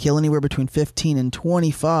hoping to kill anywhere between 15 and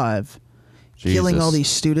 25. Jesus. Killing all these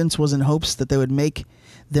students was in hopes that they would make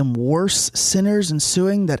them worse sinners,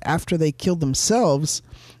 ensuing that after they killed themselves,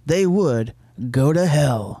 they would go to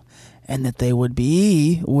hell and that they would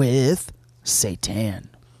be with Satan.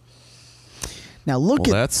 Now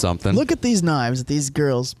that's something. Look at these knives that these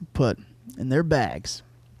girls put in their bags.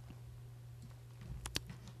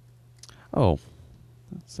 Oh,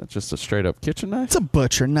 is that just a straight up kitchen knife? It's a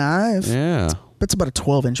butcher knife. Yeah. It's about a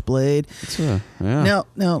 12-inch blade. Yeah.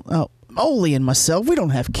 Now, Oli and myself, we don't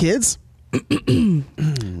have kids.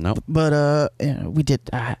 Nope. But we did.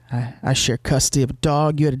 I share custody of a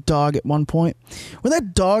dog. You had a dog at one point. When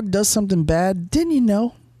that dog does something bad, didn't you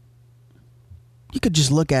know? You could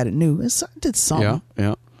just look at it and knew it did something.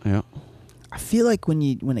 Yeah. I feel like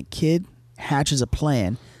when a kid hatches a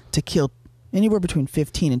plan to kill anywhere between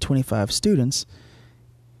 15 and 25 students,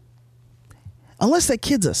 unless that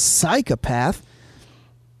kid's a psychopath,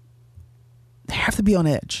 they have to be on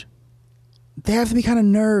edge. They have to be kind of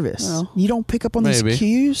nervous. Well, you don't pick up on these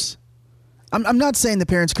cues. I'm not saying the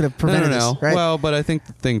parents could have prevented this, right? Well, but I think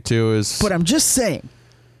the thing too is, but I'm just saying,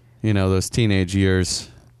 those teenage years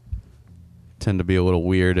tend to be a little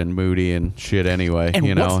weird and moody and shit anyway.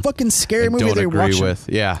 And what fucking scary movie they're watching? With.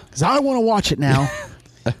 Yeah, because I want to watch it now.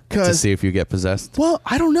 To see if you get possessed. Well,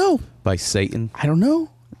 I don't know. By Satan. I don't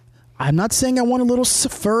know. I'm not saying I want a little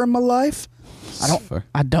fur in my life.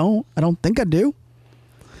 I don't think I do.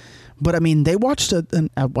 But I mean, they watched a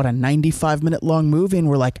 95-minute long movie and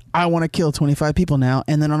were like, I want to kill 25 people now.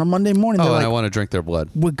 And then on a Monday morning, they're like, I want to drink their blood.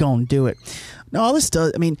 We're going to do it. Now, all this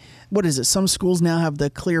does, I mean, what is it? Some schools now have the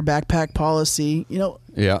clear backpack policy.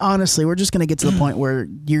 Yeah. Honestly, we're just going to get to the point where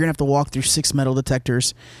you're going to have to walk through 6 metal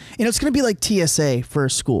detectors. It's going to be like TSA for a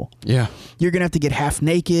school. Yeah. You're going to have to get half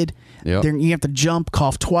naked. Yep. You have to jump,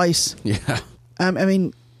 cough twice. Yeah. I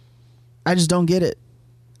mean, I just don't get it.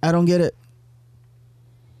 I don't get it.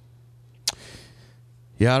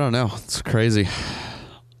 Yeah, I don't know. It's crazy.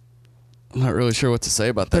 I'm not really sure what to say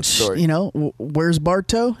about that story. Where's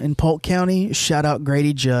Bartow? In Polk County. Shout out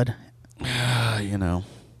Grady Judd. I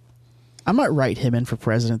might write him in for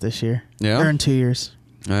president this year. Yeah? Or in 2 years.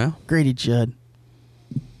 Yeah? Grady Judd.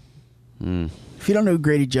 If you don't know who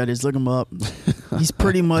Grady Judd is, look him up. He's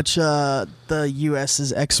pretty much the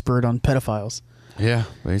U.S.'s expert on pedophiles. Yeah,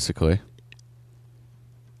 basically.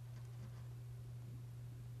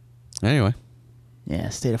 Anyway. Yeah,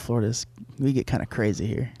 state of Florida we get kind of crazy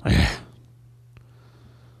here.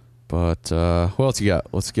 But what else you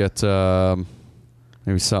got? Let's get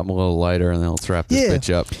Maybe something a little lighter, and then let's wrap this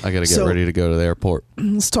bitch up. I got to get ready to go to the airport.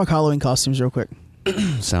 Let's talk Halloween costumes real quick.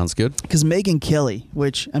 Sounds good. Because Megyn Kelly,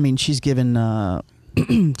 which, I mean, she's given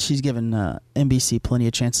NBC plenty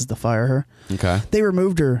of chances to fire her. Okay. They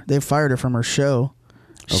removed her. They fired her from her show.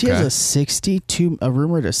 She has a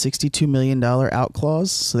rumored $62 million out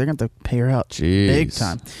clause, so they're going to have to pay her out big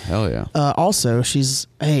time. Hell yeah. Also, she's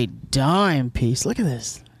a dime piece. Look at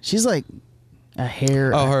this. She's like a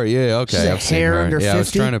hair. Oh, her. Yeah, okay. She's I've seen hair her. under 50. I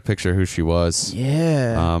was trying to picture who she was.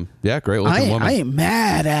 Yeah. Yeah, great looking woman. I ain't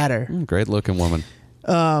mad at her. Great looking woman.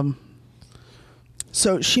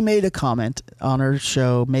 So she made a comment on her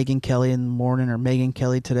show, Megyn Kelly in the Morning or Megyn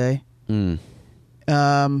Kelly Today.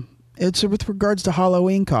 It's with regards to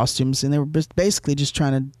Halloween costumes, and they were basically just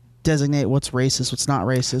trying to designate what's racist, what's not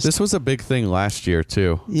racist. This was a big thing last year,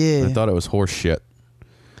 too. Yeah. I thought it was horse shit.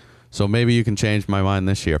 So maybe you can change my mind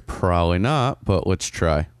this year. Probably not, but let's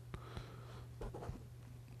try.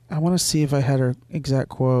 I want to see if I had her exact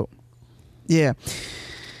quote. Yeah.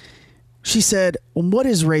 She said, "What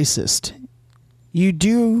is racist? You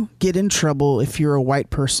do get in trouble if you're a white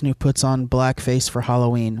person who puts on blackface for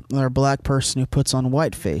Halloween, or a black person who puts on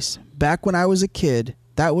whiteface. Back when I was a kid,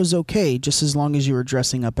 that was okay, just as long as you were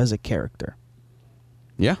dressing up as a character."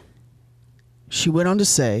 Yeah. She went on to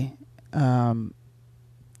say,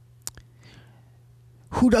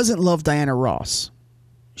 who doesn't love Diana Ross?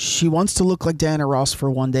 She wants to look like Diana Ross for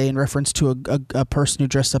one day, in reference to a person who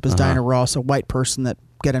dressed up as Diana Ross, a white person that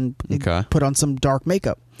put on some dark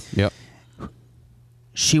makeup. Yep.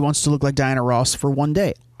 She wants to look like Diana Ross for one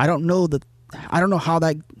day. I don't know how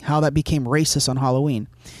that became racist on Halloween.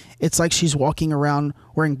 It's like she's walking around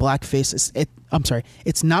wearing blackface. I'm sorry.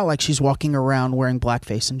 It's not like she's walking around wearing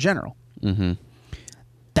blackface in general. Mm-hmm.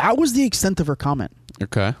 That was the extent of her comment.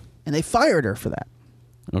 Okay. And they fired her for that.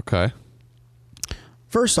 Okay.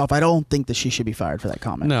 First off, I don't think that she should be fired for that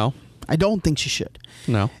comment. No. I don't think she should.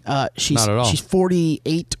 No. Not at all. She's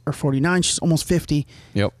 48 or 49. She's almost 50.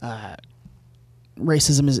 Yep.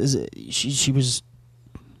 Racism is she was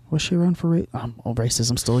she around for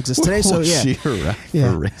racism still exists today? So yeah, she around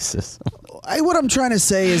for racism. What I'm trying to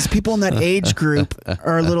say is people in that age group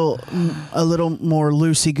are a little more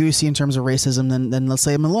loosey goosey in terms of racism than let's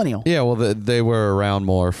say a millennial. Yeah, well, they were around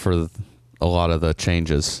more for a lot of the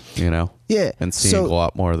changes, Yeah, and seeing a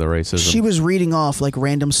lot more of the racism. She was reading off like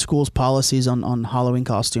random schools' policies on Halloween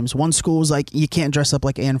costumes. One school was like, you can't dress up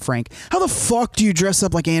like Anne Frank. How the fuck do you dress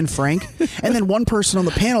up like Anne Frank? And then one person on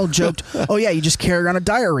the panel joked, oh yeah, you just carry around a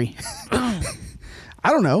diary. I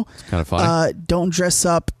don't know. It's kind of funny. Don't dress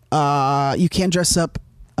up. You can't dress up.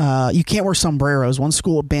 You can't wear sombreros. One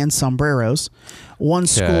school banned sombreros. One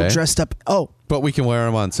school dressed up. But we can wear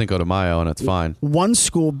them on Cinco de Mayo, and it's fine. One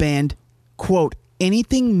school banned, quote,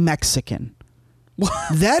 anything Mexican.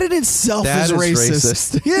 That in itself is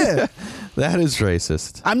racist. Yeah. That is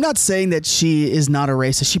racist. I'm not saying that she is not a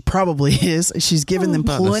racist. She probably is. She's given them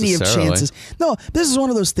plenty of chances. No, this is one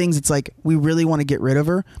of those things. It's like we really want to get rid of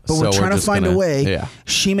her, but we're trying to find a way. Yeah.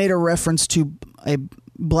 She made a reference to a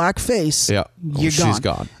black face. Yeah. You're She's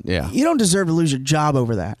gone. Yeah. You don't deserve to lose your job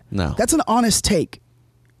over that. No. That's an honest take.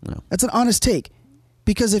 No. That's an honest take.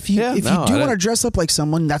 Because if you do want to dress up like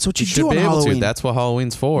someone, that's what you do on Halloween. That's what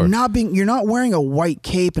Halloween's for. You're not wearing a white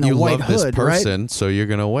cape and a white hood, you love this person, right? so you're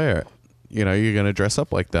gonna wear it. You're gonna dress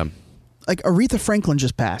up like them. Like Aretha Franklin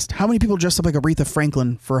just passed. How many people dressed up like Aretha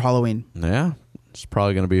Franklin for Halloween? Yeah, it's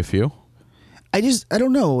probably gonna be a few. I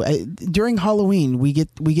don't know. During Halloween, we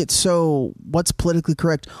get so what's politically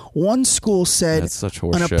correct. One school said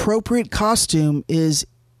an appropriate costume is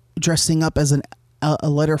dressing up as a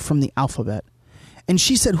letter from the alphabet. And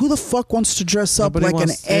she said, who the fuck wants to dress up like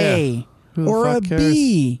an A or a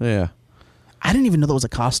B? Yeah. I didn't even know that was a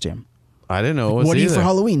costume. I didn't know it was What are you either. for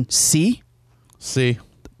Halloween? C? C.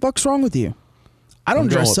 The fuck's wrong with you? I don't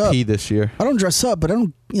dress up. P this year. I don't dress up, but I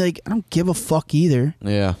don't give a fuck either.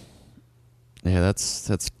 Yeah. Yeah,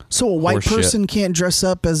 that's so a white person can't dress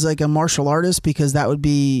up as like a martial artist because that would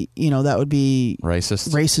be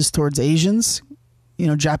racist towards Asians,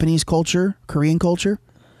 Japanese culture, Korean culture.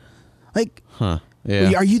 Like,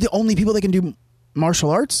 yeah. Are you the only people that can do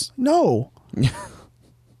martial arts? No.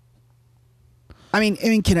 I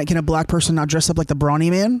mean, can a black person not dress up like the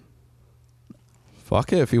Brawny Man?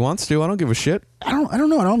 Fuck it, if he wants to. I don't give a shit. I don't know. I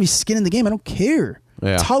don't want to be skin in the game. I don't care.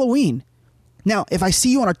 Yeah. It's Halloween. Now, if I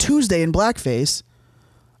see you on a Tuesday in blackface,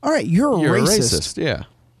 all right, you're a racist. Yeah.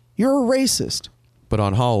 You're a racist. But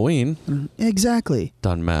on Halloween, exactly,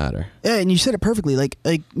 doesn't matter. Yeah, and you said it perfectly. Like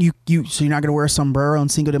you. So you're not gonna wear a sombrero on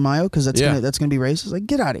Cinco de Mayo because that's gonna be racist. Like,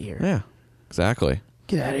 get out of here. Yeah, exactly.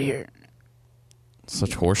 Get out of here.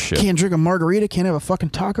 Such horse shit. Can't drink a margarita. Can't have a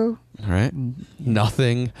fucking taco. Right?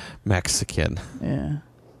 Nothing Mexican. Yeah.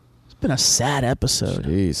 It's been a sad episode.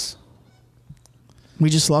 Jeez. We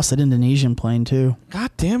just lost an Indonesian plane, too. God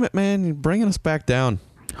damn it, man. You're bringing us back down.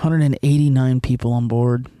 189 people on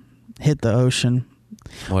board. Hit the ocean.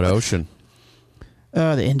 What ocean?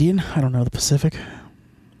 The Indian? I don't know. The Pacific?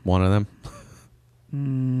 One of them?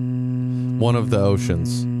 One of the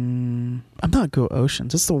oceans. I'm not good at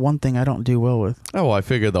oceans. It's the one thing I don't do well with. Oh, well, I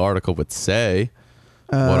figured the article would say.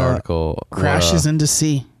 What article? Crashes into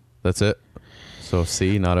sea. That's it? So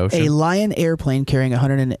sea, not ocean? A Lion airplane carrying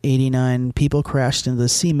 189 people crashed into the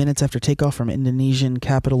sea minutes after takeoff from Indonesian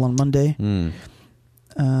capital on Monday.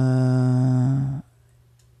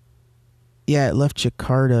 Yeah, it left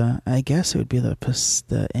Jakarta. I guess it would be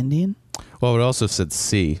the Indian. Well, it also said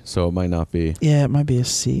sea, so it might not be. Yeah, it might be a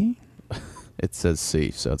sea. It says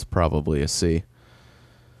sea, so it's probably a sea.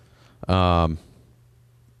 So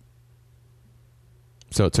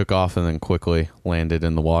it took off and then quickly landed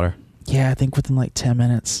in the water. Yeah, I think within like 10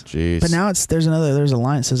 minutes. Jeez. But now there's a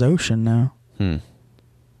line that says ocean now. The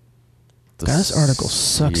This article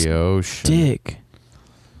sucks ocean. dick.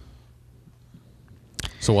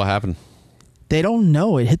 So what happened? They don't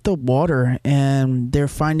know. It hit the water, and they're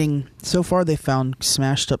finding. So far, they found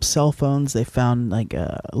smashed up cell phones. They found like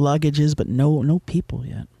luggages, but no people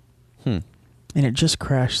yet. And it just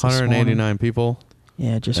crashed. 189 people.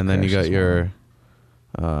 Yeah, it just. And then you got crashed this your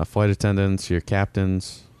morning. flight attendants, your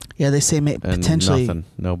captains, Yeah, they say and potentially. nothing.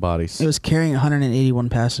 No bodies. It was carrying 181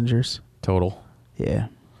 passengers. Total. Yeah,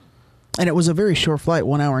 and it was a very short flight,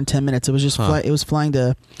 1 hour and 10 minutes. It was just it was flying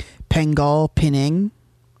to Pengal, Penang.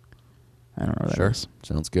 I don't know what that is.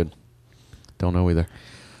 Sounds good. Don't know either.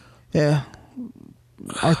 Yeah.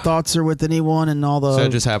 Our thoughts are with anyone and all the... So it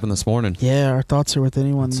just happened this morning. Yeah, our thoughts are with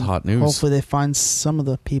anyone. That's hot news. Hopefully they find some of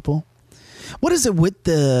the people. What is it with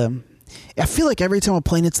the... I feel like every time a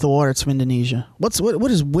plane hits the water, it's from Indonesia. What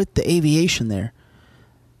is with the aviation there?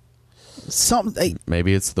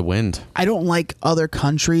 Maybe it's the wind. I don't like other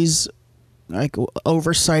countries, like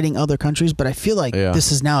oversighting other countries, but I feel like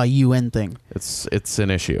this is now a UN thing. It's an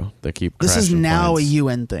issue. They keep This is crashing now planes. a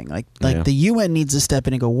UN thing. Like the UN needs to step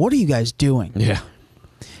in and go, what are you guys doing? Yeah.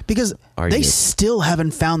 Because they still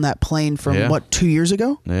haven't found that plane from, 2 years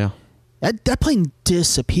ago? Yeah. That plane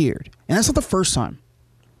disappeared. And that's not the first time.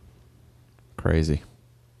 Crazy.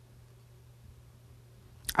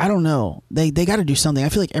 I don't know. They got to do something. I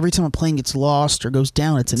feel like every time a plane gets lost or goes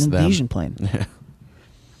down, it's an Indonesian plane. Yeah.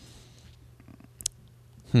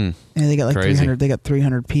 And they got like Crazy. 300. They got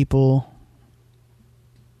 300 people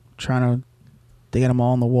trying to. They got them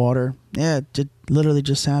all in the water. Yeah, it literally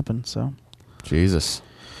just happened. So, Jesus.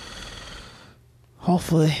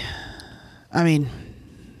 hopefully, I mean,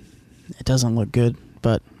 it doesn't look good,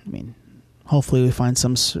 but I mean, hopefully we find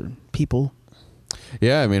some people.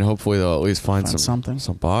 Yeah, I mean, hopefully they'll at least find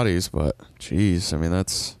some bodies. But jeez, I mean,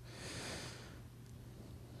 it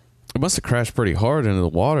must have crashed pretty hard into the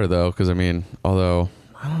water though, because I mean, although.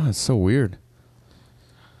 I don't know, it's so weird.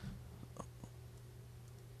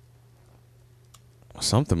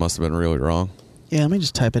 Something must have been really wrong. Yeah, let me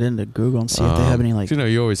just type it into Google and see if they have any like. You know,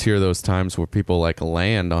 you always hear those times where people like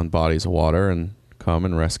land on bodies of water and come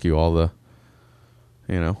and rescue all the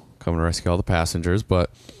passengers,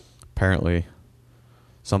 but apparently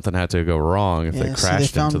something had to go wrong if they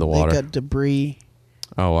crashed into the water. They got debris.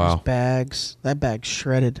 Oh wow! There's bags. That bag's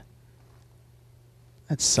shredded.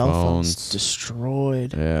 That cell phone's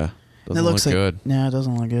destroyed. Yeah. Doesn't look good. No, it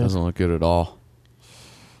doesn't look good. Doesn't look good at all.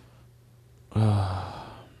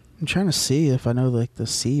 I'm trying to see if I know like the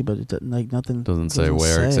sea, but it doesn't like nothing. Doesn't say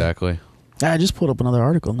where exactly. I just pulled up another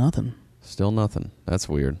article. Nothing. Still nothing. That's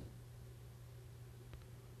weird.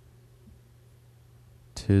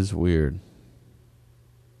 'Tis weird.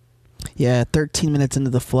 Yeah, 13 minutes into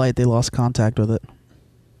the flight, they lost contact with it.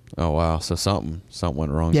 Oh wow! So something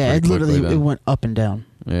went wrong. Yeah, it pretty literally quickly it then. went up and down.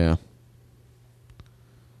 Yeah.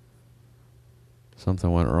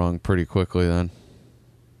 Something went wrong pretty quickly then.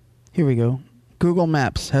 Here we go. Google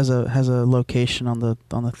Maps has a location on the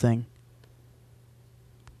thing.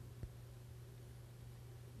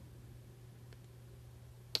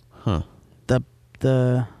 Huh.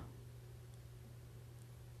 The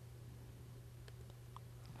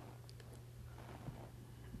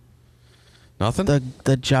Nothing?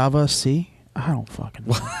 The Java Sea? I don't fucking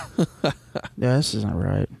know. Yeah, this isn't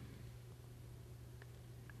right.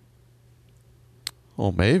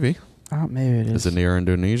 Well, maybe. Maybe it is. Is it near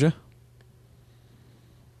Indonesia?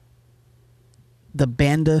 The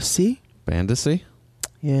Banda Sea? Banda Sea?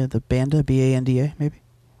 Yeah, the Banda, Banda, maybe.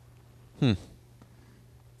 Let's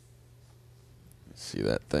see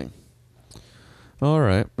that thing. All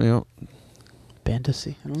right.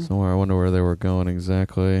 Fantasy. I don't know. Somewhere. I wonder where they were going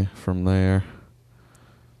exactly from there.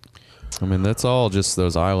 I mean, that's all just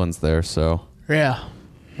those islands there, so Yeah.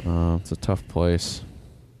 it's a tough place.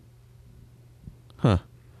 Huh.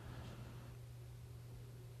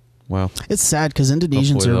 Well, It's sad because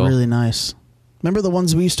Indonesians Hopefully are they'll- really nice. Remember the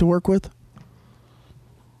ones we used to work with?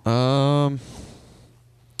 who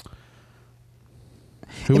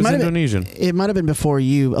It was might have been- Indonesian? It might have been before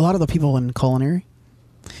you. A lot of the people in culinary.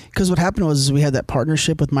 Because what happened was we had that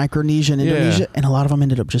partnership with Micronesia and Yeah. Indonesia, and a lot of them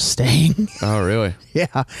ended up just staying. Oh, really?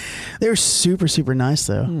 Yeah. They were super, super nice,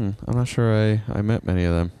 though. I'm not sure I met many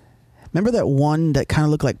of them. Remember that one that kind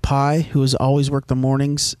of looked like Pie, who was always worked the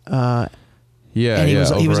mornings? Yeah, And he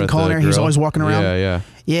was over in at the culinary. He was grill. always walking around. Yeah.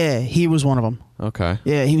 Yeah, he was one of them. Okay.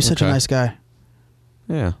 Yeah, he was such a Okay. nice guy.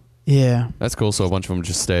 Yeah. Yeah. That's cool. So a bunch of them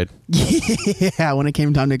just stayed. Yeah, when it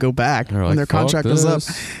came time to go back, They're when like, their "Fuck contract was up,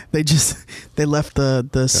 this." they left the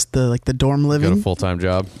dorm Got a living. full-time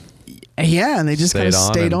job. Yeah, and they just kind of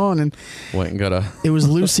stayed on, and Went and got a... it was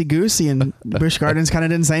loosey goosey, and Busch Gardens kind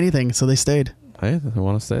of didn't say anything, so they stayed. Hey, they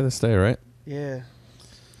want to stay, they stay, right? Yeah.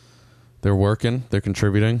 They're working. They're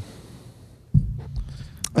contributing.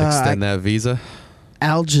 Extend that visa.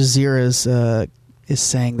 Al Jazeera is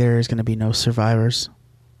saying there is going to be no survivors.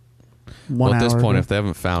 Well, at this point, ago. if they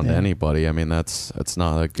haven't found Yeah. anybody, I mean, that's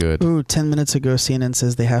not that good. Ooh, 10 minutes ago, CNN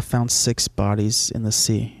says they have found 6 bodies in the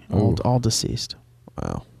sea, all deceased.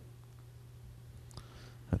 Wow.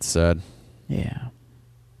 That's sad. Yeah.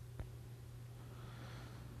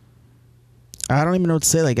 I don't even know what to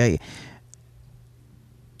say. Like I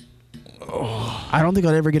don't think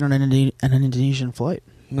I'd ever get on an Indonesian flight.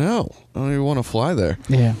 No, I don't even want to fly there.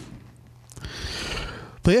 Yeah.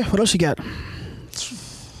 But yeah, what else you got?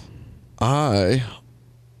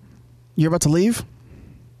 You're about to leave?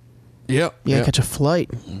 Yep. Yeah, catch a flight.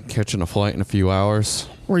 Catching a flight in a few hours.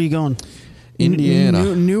 Where are you going?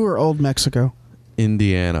 Indiana. New or old Mexico?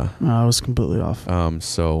 Indiana. Oh, I was completely off.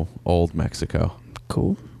 So old Mexico.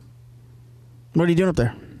 Cool. What are you doing up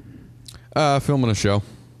there? Filming a show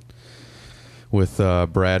with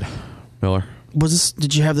Brad Miller.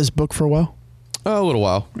 Did you have this book for a while? A little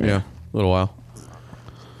while. Yeah, a little while.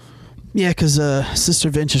 Yeah, because Sister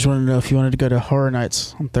Vince just wanted to know if you wanted to go to Horror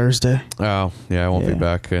Nights on Thursday. Oh, yeah, I won't be Yeah.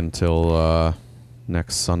 back until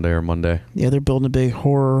next Sunday or Monday. Yeah, they're building a big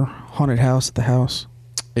horror haunted house at the house.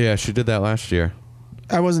 Yeah, she did that last year.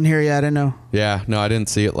 I wasn't here yet. I didn't know. Yeah, no, I didn't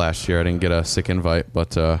see it last year. I didn't get a sick invite,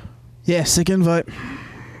 but Yeah, sick invite.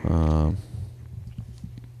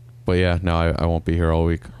 but yeah, no, I won't be here all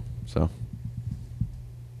week. So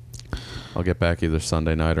I'll get back either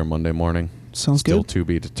Sunday night or Monday morning. Sounds Still good. to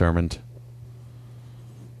be determined.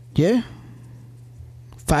 Yeah.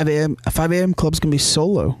 5 a.m. 5 a.m. club's gonna be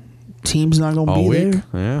solo. Team's not gonna All be week?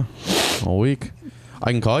 there. Yeah. All week.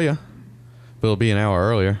 I can call you, but it'll be an hour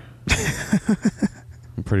earlier.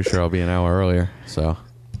 I'm pretty sure I'll be an hour earlier, so.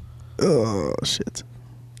 Oh shit.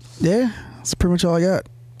 Yeah, that's pretty much all I got.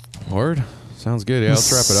 Word. Sounds good. Yeah,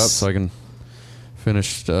 let's wrap it up so I can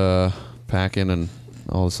finish packing and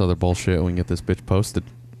all this other bullshit and we can get this bitch posted.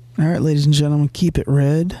 All right, ladies and gentlemen, keep it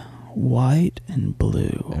red, white, and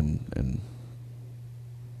blue. And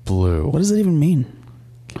blue. What does that even mean?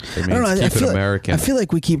 It means I don't know. keep it American. I feel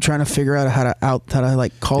like we keep trying to figure out how to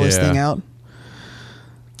like call this Yeah. thing out.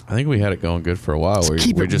 I think we had it going good for a while. We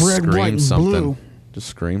keep it just red, white, screamed and something. blue. Just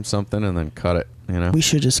scream something and then cut it, you know. We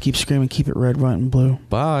should just keep screaming, keep it red, white, and blue.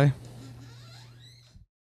 Bye.